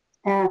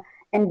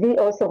 And we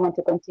also want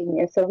to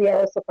continue. So we are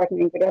also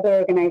partnering with other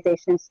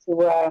organizations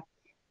to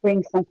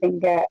bring something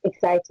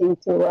exciting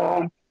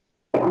to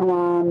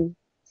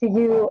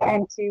you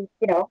and to,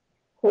 you know,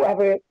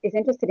 whoever is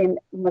interested in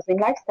Muslim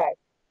lifestyle.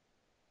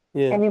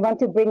 Yeah. And we want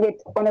to bring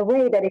it on a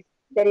way that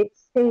it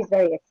stays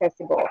very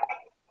accessible.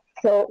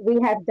 So we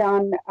have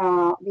done,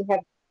 you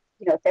know,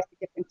 tested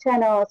different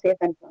channels. We have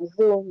done on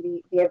Zoom.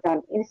 We have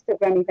done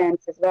Instagram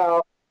events as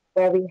well,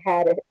 where we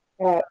had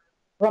a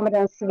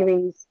Ramadan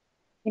series.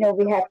 You know,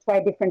 we have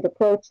tried different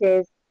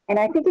approaches, and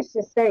I think it's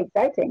just very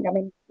exciting. I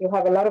mean, you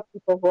have a lot of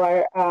people who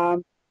are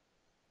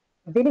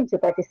willing to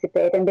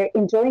participate, and they're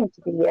enjoying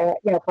to be, you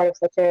know, part of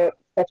such a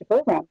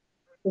program.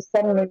 So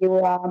suddenly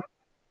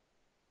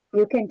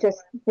you can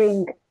just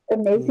bring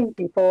amazing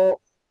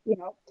people, you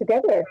know,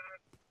 together.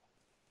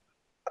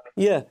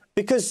 Yeah,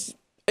 because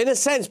in a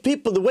sense,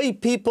 the way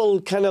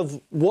people kind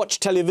of watch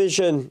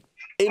television,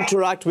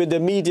 interact with the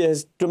media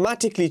has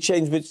dramatically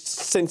changed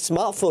since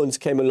smartphones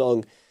came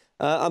along.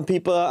 And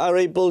people are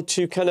able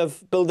to kind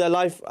of build their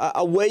life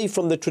away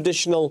from the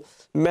traditional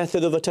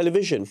method of a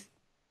television.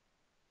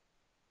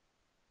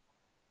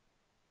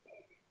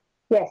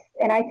 Yes,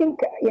 and I think,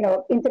 you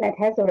know, internet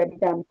has already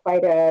done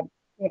quite a,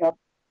 you know,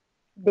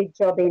 big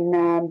job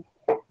in,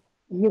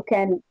 you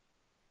can,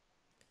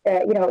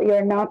 you know,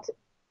 you're not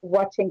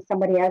watching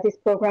somebody else's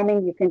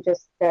programming. You can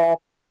just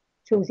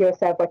choose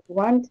yourself what you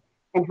want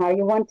and how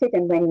you want it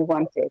and when you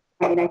want it.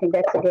 I mean, I think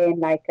that's, again,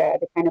 like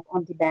the kind of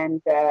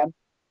on-demand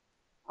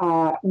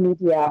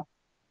media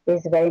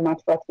is very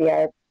much what we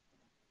are,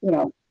 you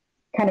know,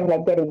 kind of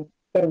like getting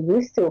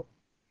used to.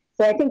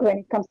 So I think when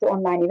it comes to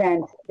online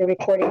events, the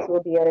recordings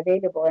will be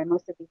available, and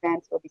most of the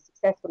events will be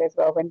successful as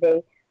well when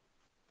they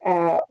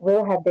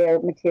will have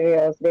their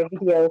materials, their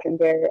videos, and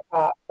their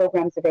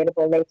programs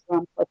available later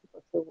on for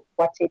people to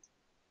watch it,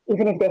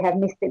 even if they have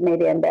missed it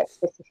maybe on that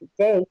specific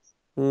date.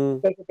 They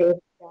would be able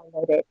to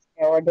download it,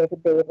 or they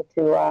would be able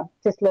to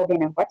just log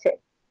in and watch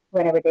it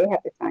whenever they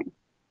have the time.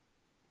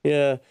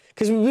 Yeah,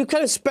 because we've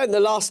kind of spent the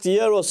last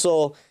year or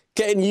so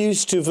getting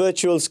used to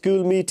virtual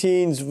school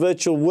meetings,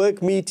 virtual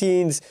work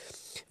meetings,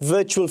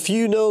 virtual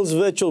funerals,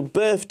 virtual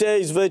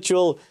birthdays,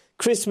 virtual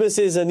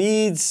Christmases and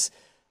Eids.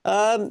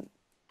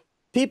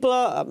 People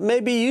are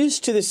maybe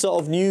used to this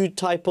sort of new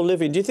type of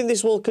living. Do you think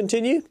this will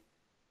continue?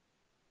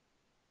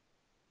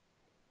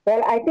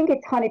 Well, I think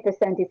it's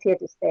 100% it's here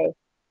to stay.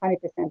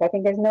 100%. I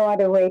think there's no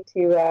other way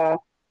to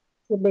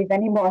live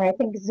anymore. I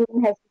think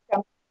Zoom has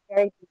become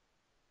very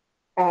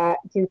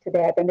due to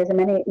that, and there's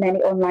many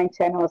online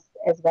channels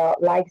as well,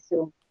 like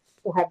Zoom,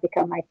 who have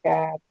become like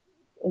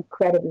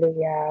incredibly,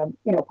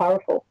 you know,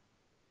 powerful.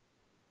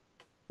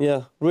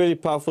 Yeah, really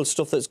powerful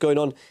stuff that's going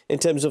on in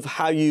terms of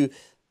how you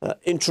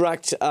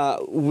interact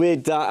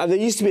with that. And there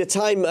used to be a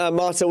time,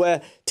 Marta,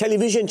 where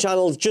television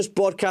channels just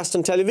broadcast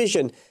on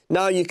television.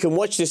 Now you can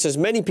watch this, as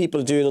many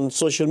people do, on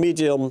social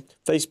media, on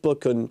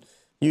Facebook, on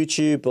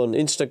YouTube, on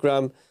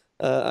Instagram,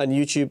 and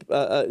YouTube,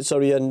 on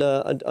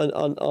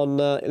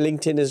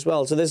LinkedIn as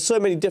well. So there's so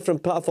many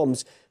different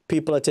platforms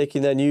people are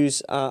taking their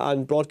news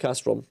and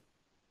broadcast from.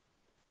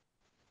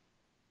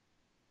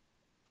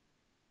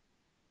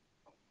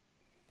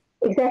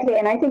 Exactly,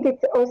 and I think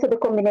it's also the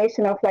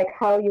combination of like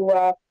how you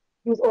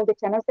use all the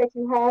channels that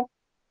you have,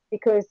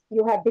 because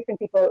you have different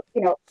people.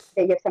 You know,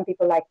 you have some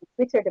people like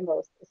Twitter the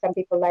most, some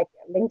people like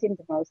LinkedIn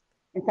the most,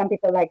 and some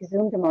people like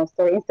Zoom the most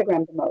or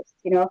Instagram the most.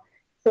 You know,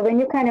 so when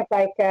you kind of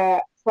like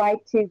try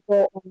to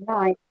go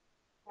online,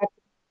 you have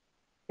to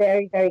be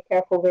very, very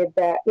careful with,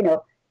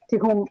 to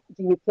whom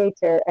do you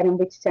cater and on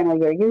which channel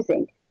you're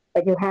using.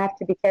 But you have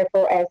to be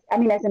careful as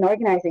an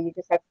organizer, you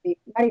just have to be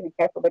not even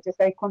careful, but just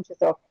very conscious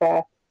of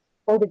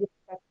all the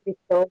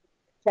different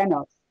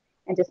channels,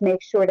 and just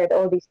make sure that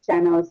all these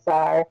channels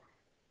are.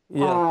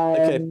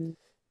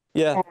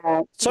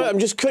 Sorry, I'm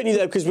just cutting you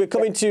there because we're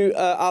coming to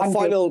our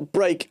final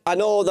break. I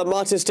know that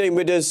Marta's staying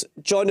with us.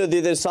 Join us on the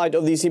other side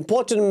of these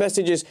important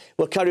messages.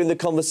 We'll carry on the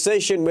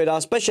conversation with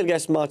our special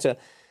guest, Marta.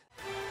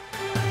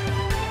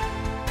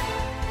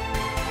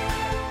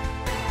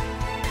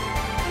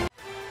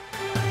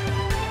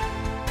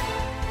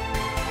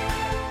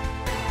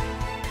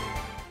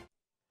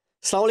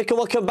 Assalamu alaikum,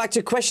 welcome back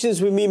to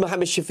Questions with me,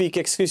 Mohammed Shafiq,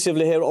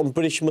 exclusively here on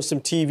British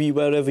Muslim TV,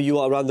 wherever you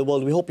are around the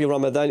world. We hope your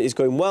Ramadan is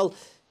going well.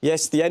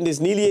 Yes, the end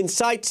is nearly in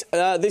sight.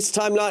 This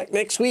time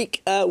next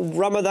week,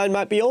 Ramadan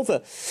might be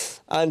over.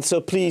 And so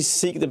please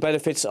seek the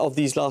benefits of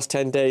these last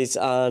 10 days.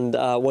 And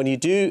when you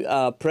do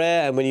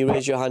prayer and when you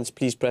raise your hands,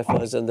 please pray for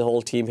us and the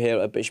whole team here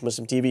at British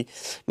Muslim TV.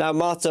 Now,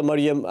 Marta,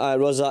 Maryam,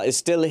 Rozsa is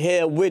still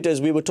here with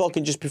us. We were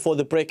talking just before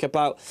the break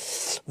about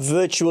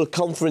virtual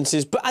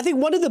conferences. But I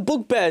think one of the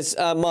bugbears,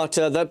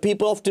 Marta, that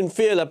people often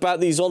feel about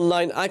these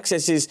online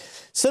accesses,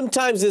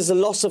 sometimes there's a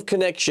loss of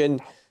connection.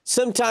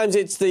 Sometimes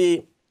it's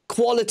the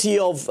quality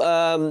of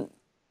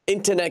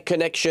internet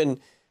connection,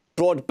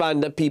 broadband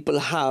that people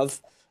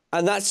have,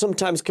 and that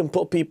sometimes can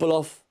put people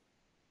off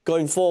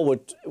going forward.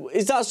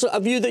 Is that a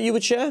view that you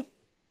would share?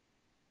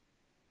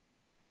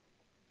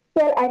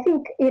 Well, I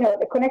think,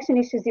 the connection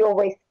issues you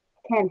always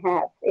can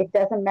have. It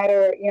doesn't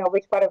matter,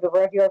 which part of the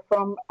world you're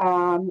from,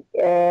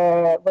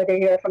 whether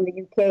you're from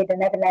the UK, the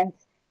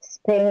Netherlands,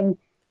 Spain,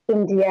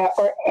 India,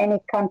 or any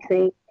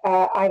country.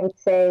 I would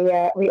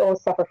say we all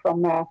suffer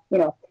from,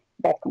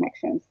 bad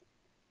connections.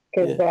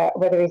 Because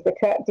whether it's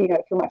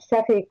too much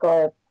traffic,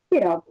 or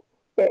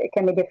it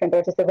can be different,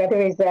 or just the weather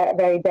is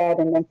very bad,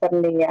 and then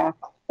suddenly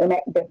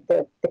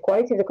the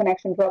quality of the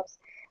connection drops.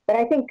 But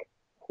I think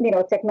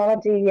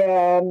technology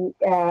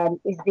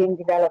is being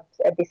developed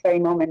at this very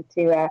moment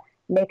to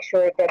make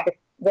sure that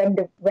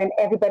when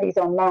everybody's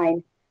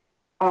online,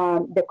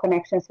 the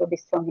connections will be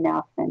strong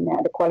enough, and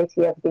the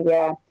quality of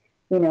the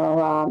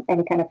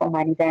any kind of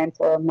online events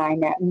or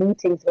online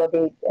meetings will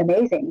be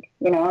amazing.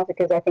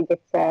 Because I think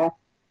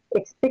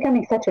it's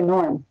becoming such a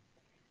norm.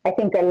 I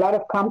think a lot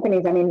of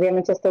companies, we're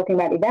not just talking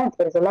about events,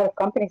 but there's a lot of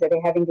companies that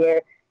are having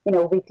their,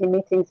 weekly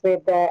meetings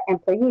with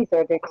employees,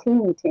 or their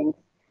team meetings,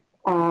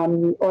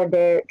 or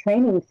their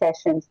training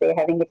sessions, they're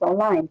having it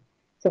online.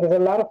 So there's a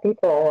lot of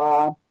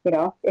people,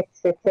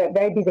 it's a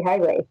very busy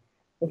highway,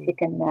 if you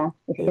can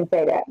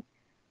say that.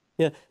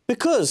 Yeah,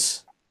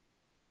 because,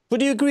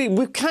 would you agree,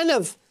 we kind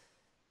of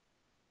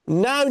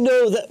now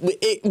know that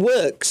it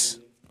works.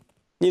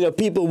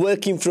 People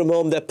working from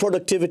home, their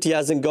productivity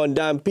hasn't gone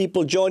down.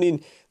 People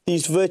joining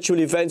these virtual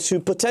events who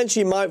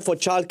potentially might, for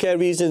childcare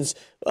reasons,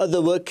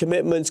 other work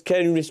commitments,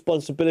 caring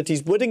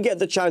responsibilities, wouldn't get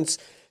the chance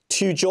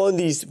to join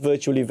these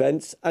virtual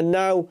events. And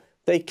now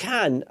they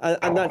can.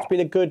 And that's been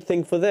a good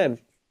thing for them.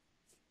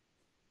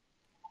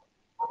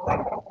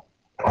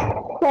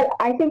 Well,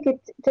 I think it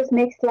just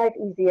makes life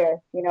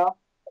easier,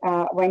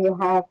 when you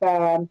have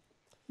the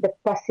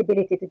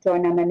possibility to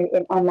join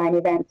an online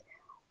event.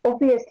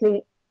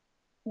 Obviously,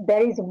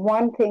 there is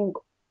one thing,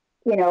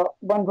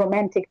 one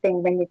romantic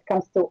thing when it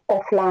comes to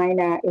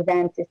offline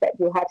events, is that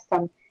you have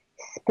some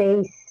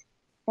space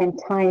and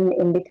time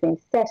in between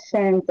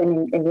sessions,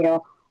 and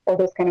all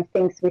those kind of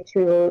things, which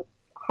you will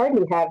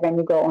hardly have when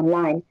you go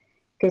online,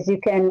 because you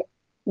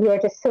are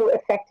just so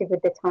effective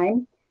with the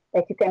time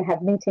that you can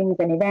have meetings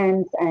and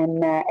events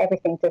and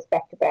everything just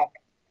back to back,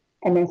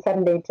 and then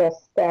suddenly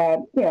just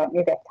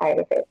you get tired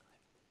of it.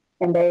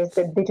 And there's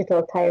the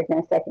digital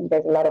tiredness. I think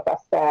there's a lot of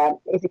us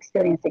is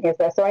experiencing as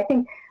well. So I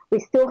think we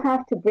still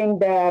have to bring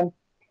the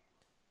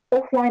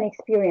offline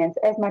experience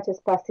as much as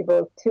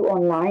possible to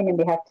online, and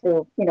we have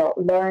to,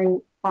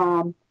 learn,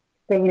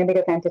 bring in a bit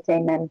of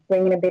entertainment,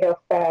 bring in a bit of,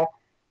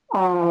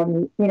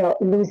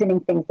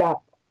 loosening things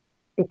up,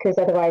 because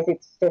otherwise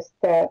it's just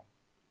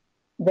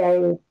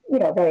very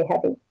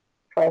heavy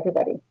for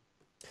everybody.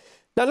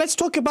 Now, let's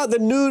talk about the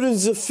Noor and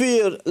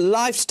Zafir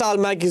lifestyle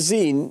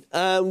magazine.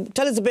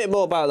 Tell us a bit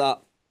more about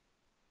that.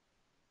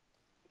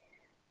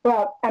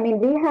 Well,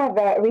 we have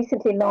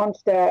recently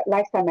launched a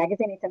lifestyle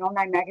magazine. It's an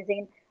online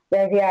magazine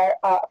where we are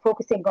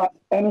focusing on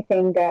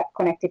anything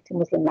connected to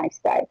Muslim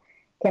lifestyle.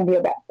 It can be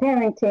about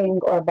parenting,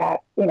 or about,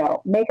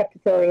 makeup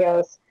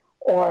tutorials,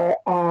 or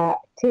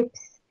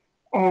tips,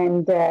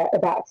 and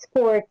about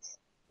sports,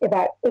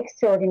 about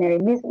extraordinary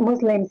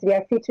Muslims. We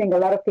are featuring a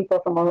lot of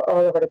people from all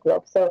over the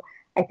globe. So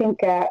I think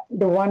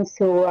the ones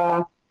who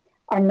are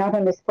not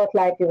on the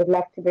spotlight, we would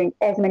love to bring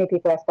as many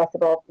people as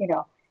possible,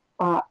 to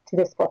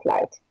the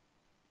spotlight.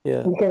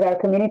 Yeah. Because our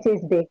community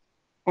is big,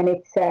 and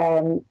it's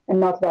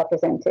not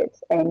represented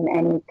in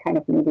any kind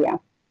of media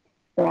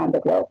around the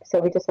globe. So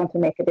we just want to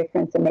make a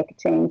difference and make a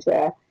change.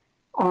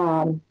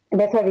 And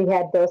that's why we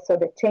had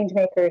the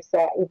Changemakers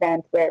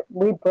event, where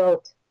we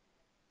brought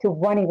to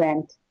one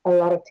event a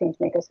lot of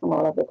changemakers from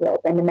all over the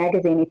globe. And the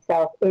magazine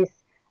itself is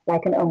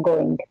like an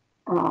ongoing,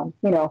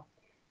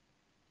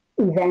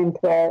 event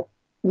where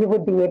you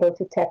would be able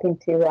to tap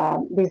into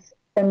this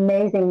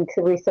amazing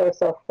resource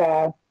of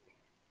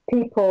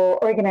people,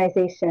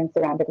 organizations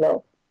around the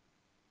globe.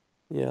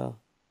 Yeah,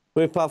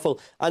 very powerful.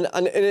 And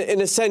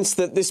in a sense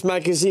that this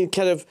magazine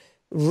kind of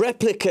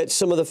replicates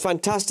some of the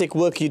fantastic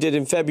work you did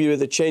in February at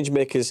the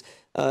Changemakers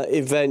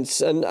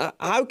events. And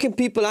how can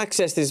people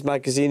access this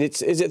magazine?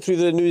 Is it through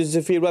the Noor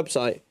Zafir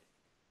website?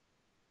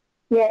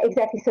 Yeah,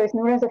 exactly. So it's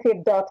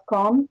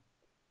noorzafir.com.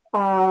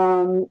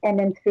 And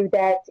then through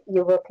that,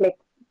 you will click,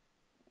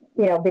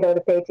 below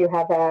the page, you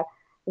have a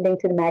link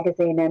to the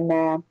magazine, and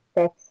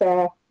that's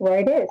where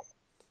it is.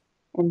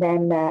 And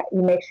then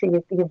you make sure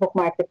you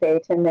bookmark the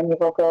page, and then you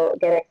will go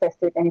get access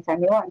to it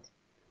anytime you want.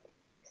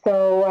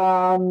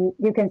 So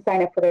you can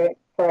sign up for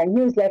our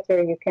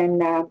newsletter. You can,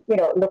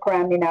 look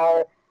around in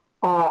our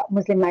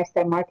Muslim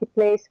lifestyle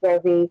marketplace, where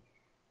we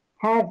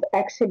have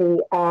actually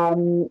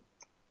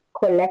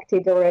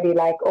collected already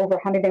like over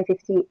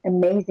 150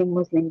 amazing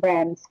Muslim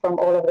brands from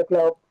all over the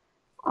globe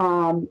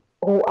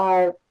who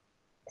are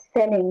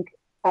selling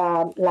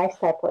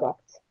lifestyle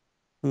products.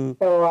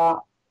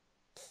 So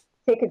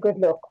take a good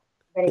look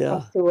when it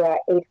comes to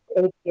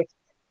eight gifts.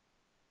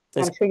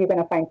 I'm sure you're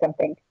going to find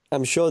something.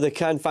 I'm sure they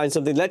can find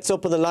something. Let's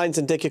open the lines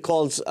and take your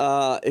calls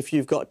if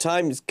you've got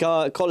time.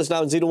 Call us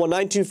now on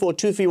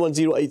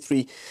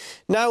 01924231083.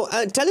 Now,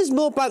 tell us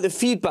more about the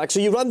feedback. So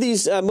you run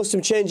these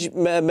Muslim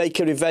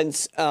Changemaker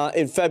events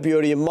in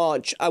February and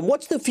March. And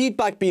what's the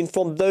feedback been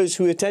from those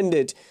who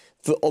attended,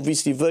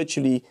 obviously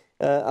virtually,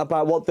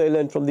 about what they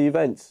learned from the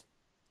events?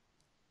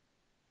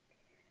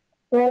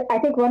 Well, I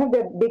think one of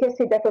the biggest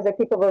feedback was that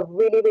people were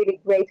really,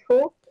 really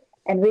grateful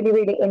and really,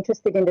 really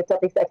interested in the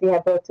topics that we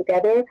have brought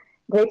together.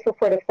 Grateful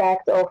for the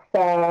fact of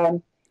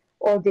all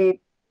the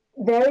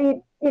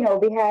very,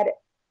 we had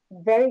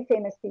very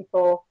famous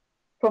people,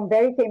 from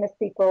very famous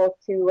people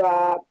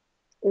to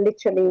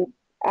literally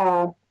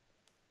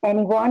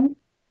anyone,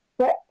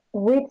 but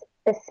with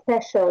a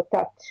special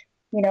touch,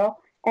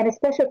 and a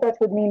special touch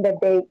would mean that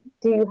they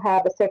do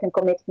have a certain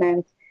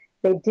commitment,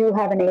 they do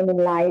have an aim in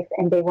life,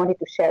 and they wanted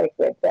to share it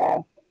with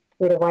a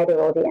wider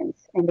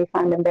audience, and they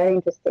found them very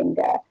interesting.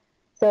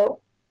 So,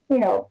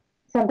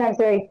 sometimes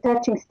very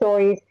touching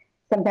stories,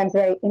 sometimes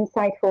very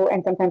insightful,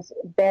 and sometimes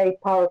very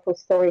powerful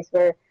stories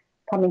were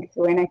coming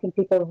through. And I think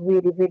people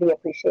really, really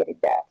appreciated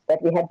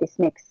that we had this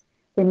mix.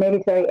 We made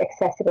it very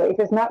accessible. It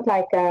was not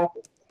like a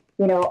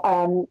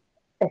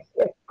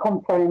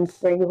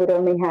conference where you would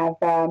only have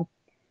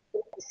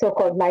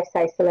so-called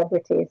life-size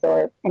celebrities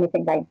or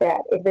anything like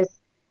that. It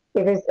was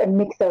a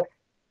mix of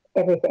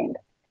everything.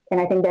 And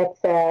I think that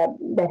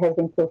has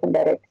been proven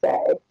that it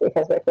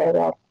has worked very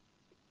well.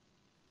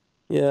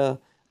 Yeah.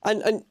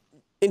 And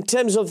in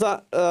terms of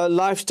that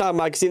lifestyle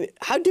magazine,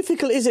 how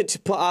difficult is it to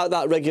put out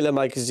that regular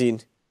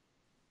magazine?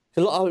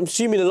 I'm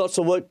assuming lots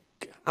of work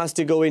has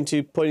to go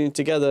into putting it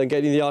together and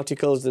getting the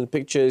articles and the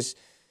pictures,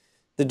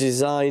 the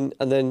design,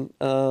 and then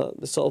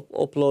the sort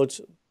of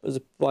upload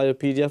via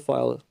PDF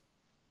file.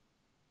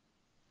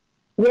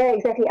 Yeah,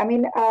 exactly. I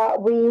mean,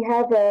 we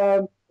have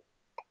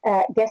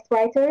guest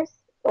writers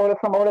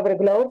from all over the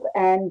globe,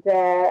 and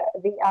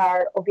we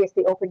are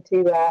obviously open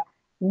to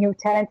new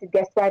talented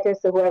guest writers.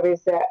 So whoever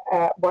is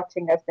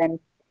watching us, then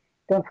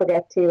don't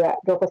forget to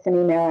drop us an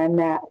email and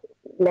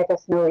let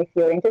us know if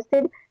you're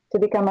interested to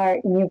become our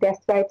new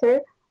guest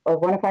writer or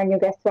one of our new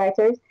guest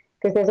writers,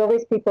 because there's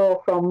always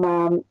people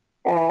from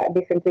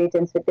different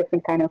regions with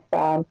different kind of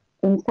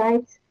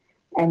insights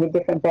and with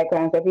different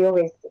backgrounds that we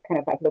always kind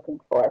of like looking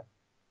for.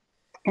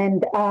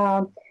 And,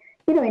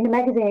 in the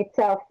magazine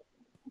itself,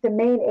 the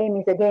main aim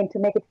is, again, to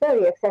make it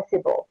very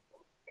accessible,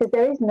 because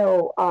there is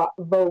no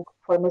Vogue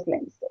for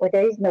Muslims, or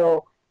there is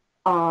no,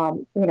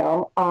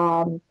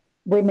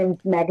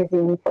 women's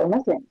magazine for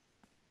Muslims.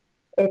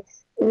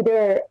 It's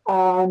either,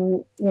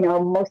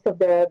 most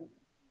of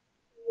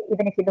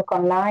even if you look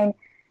online,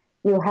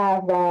 you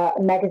have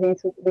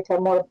magazines which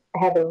are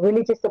have a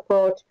religious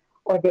approach,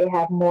 or they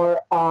have more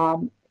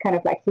kind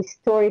of like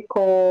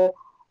historical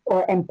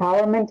or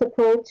empowerment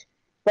approach,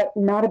 but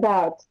not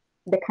about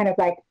the kind of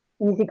like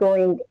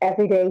easygoing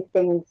everyday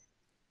things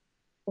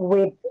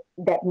with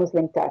that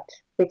Muslim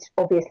touch, which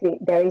obviously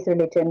there is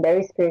religion, there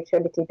is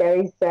spirituality, there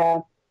is,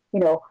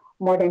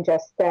 more than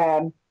just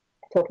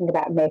talking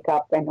about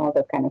makeup and all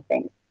those kind of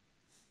things.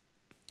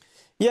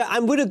 Yeah,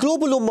 and we're a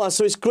global ummah,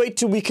 so it's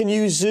great we can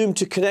use Zoom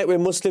to connect with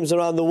Muslims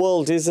around the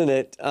world, isn't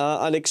it?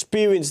 And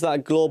experience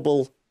that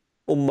global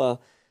ummah,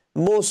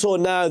 more so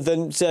now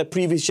than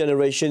previous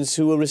generations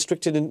who were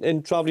restricted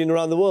in travelling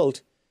around the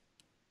world.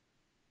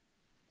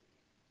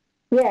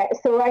 Yeah,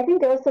 so I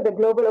think also the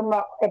global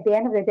ummah, at the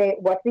end of the day,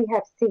 what we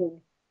have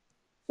seen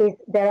is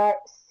there are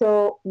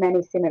so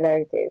many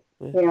similarities,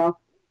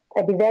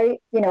 At the very,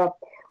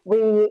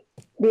 we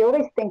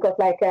always think of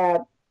like,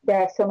 there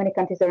are so many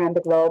countries around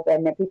the globe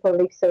and people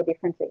live so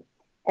differently.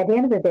 At the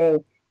end of the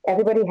day,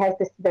 everybody has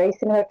this very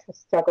similar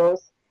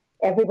struggles.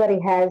 Everybody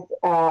has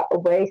a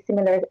very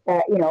similar,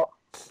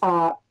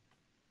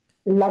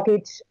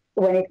 luggage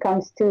when it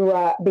comes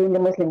to being a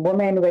Muslim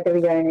woman, whether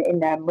you're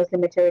in a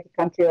Muslim majority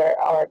country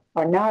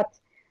or not.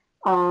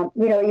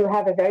 You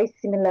have a very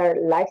similar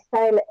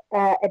lifestyle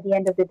at the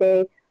end of the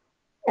day.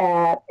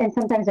 And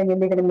sometimes when you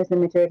live in a Muslim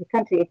majority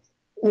country, it's,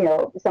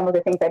 some of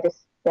the things are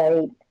just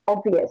very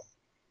obvious.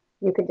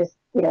 You could just,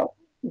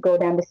 go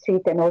down the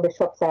street and all the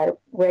shops are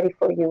ready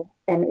for you.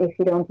 And if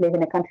you don't live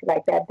in a country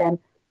like that, then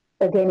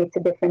again, it's a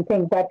different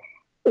thing. But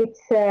it's,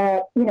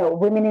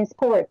 women in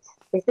sports.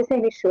 It's the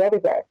same issue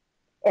everywhere.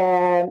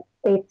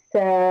 It's,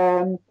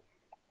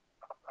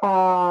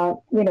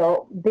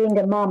 being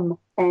a mom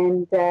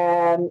and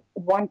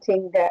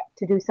wanting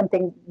to do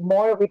something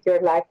more with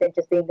your life than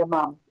just being a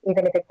mom,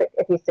 even if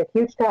it's a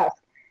huge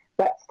task.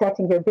 But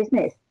starting your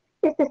business,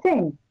 it's the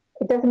same.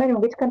 It doesn't matter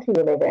which country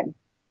you live in.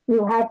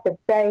 You have the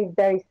very,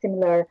 very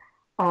similar,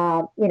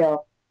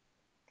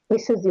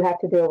 issues you have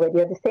to deal with. You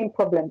have the same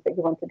problems that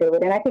you want to deal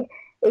with. And I think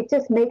it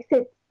just makes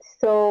it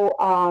so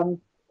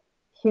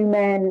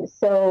human,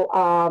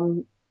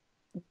 so,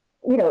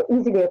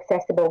 easily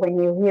accessible when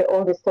you hear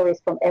all the stories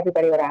from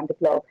everybody around the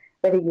globe,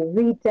 whether you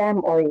read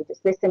them or you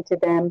just listen to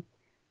them,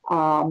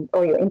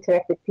 or you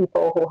interact with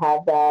people who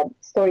have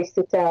stories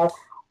to tell.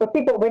 Or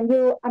people,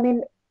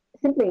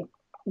 simply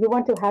you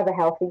want to have a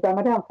healthy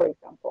Ramadan, for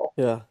example.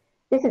 Yeah.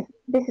 This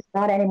is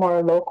not anymore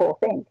a local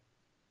thing.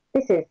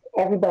 This is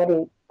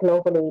everybody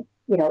globally,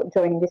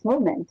 joining this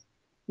movement.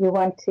 You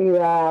want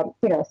to,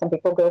 some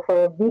people go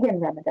for a vegan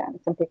Ramadan.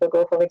 Some people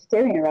go for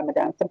vegetarian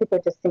Ramadan. Some people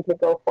just simply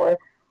go for,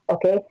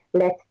 okay,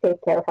 let's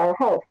take care of our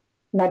health,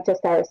 not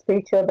just our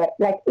spiritual, but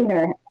like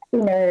inner,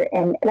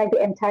 and like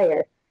the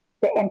entire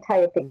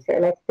picture.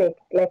 Let's take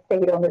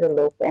it under the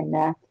loop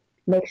and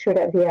make sure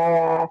that we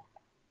are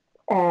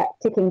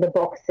ticking the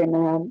box in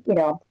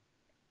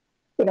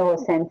all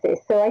senses.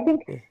 So I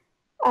think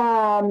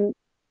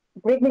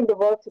bringing the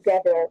world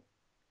together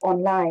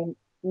online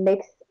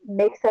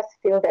makes us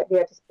feel that we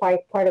are just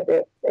part of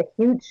a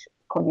huge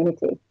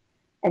community,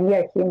 and we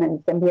are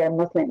humans, and we are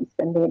Muslims,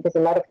 and there's a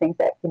lot of things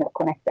that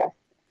connect us,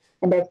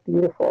 and that's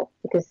beautiful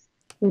because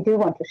we do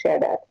want to share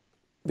that.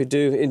 We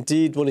do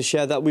indeed want to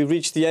share that. We've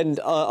reached the end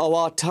of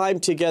our time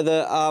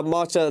together.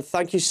 Marta,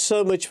 thank you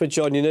so much for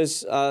joining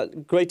us.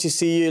 Great to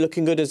see you,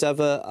 looking good as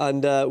ever,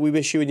 and we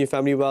wish you and your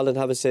family well and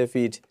have a safe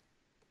Eid.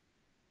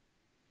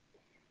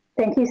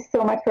 Thank you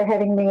so much for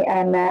having me,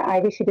 and I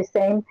wish you the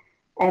same.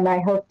 And I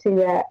hope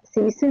to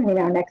see you soon in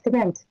our next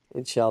event.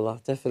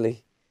 Inshallah,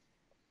 definitely.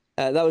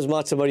 That was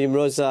Marta Maryyum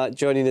Rozsa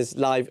joining us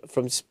live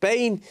from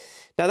Spain.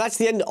 Now, that's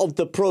the end of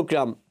the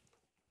programme.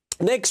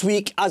 Next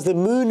week, as the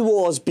moon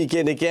wars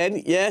begin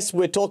again, yes,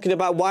 we're talking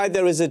about why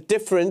there is a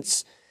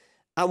difference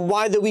and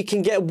why that we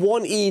can get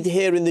one Eid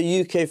here in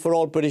the UK for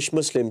all British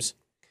Muslims.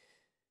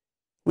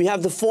 We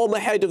have the former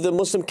head of the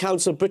Muslim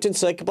Council Britain,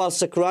 Sir Iqbal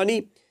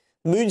Sakrani,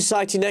 moon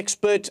sighting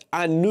expert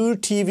and Noor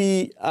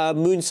TV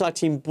moon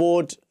sighting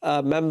board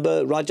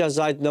member Raja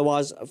Zaid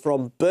Nawaz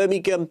from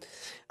Birmingham,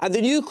 and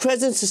the New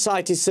Crescent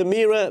Society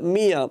Samira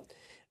Mia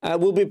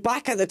will be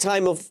back at the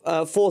time of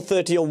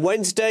 4:30 on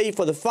Wednesday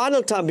for the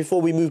final time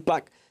before we move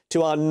back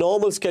to our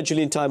normal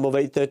scheduling time of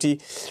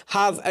 8:30.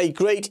 Have a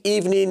great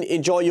evening,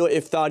 enjoy your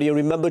iftari, and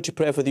remember to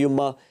pray for the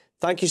Ummah.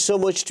 Thank you so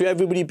much to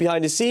everybody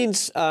behind the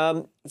scenes,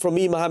 from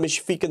me, Mohammed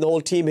Shafiq, and the whole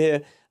team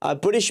here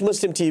at British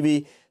Muslim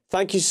TV.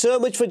 Thank you so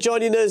much for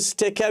joining us.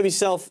 Take care of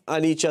yourself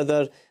and each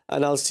other.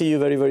 And I'll see you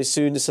very, very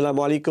soon. Assalamu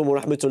alaikum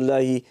wa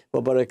rahmatullahi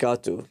wa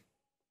barakatuh.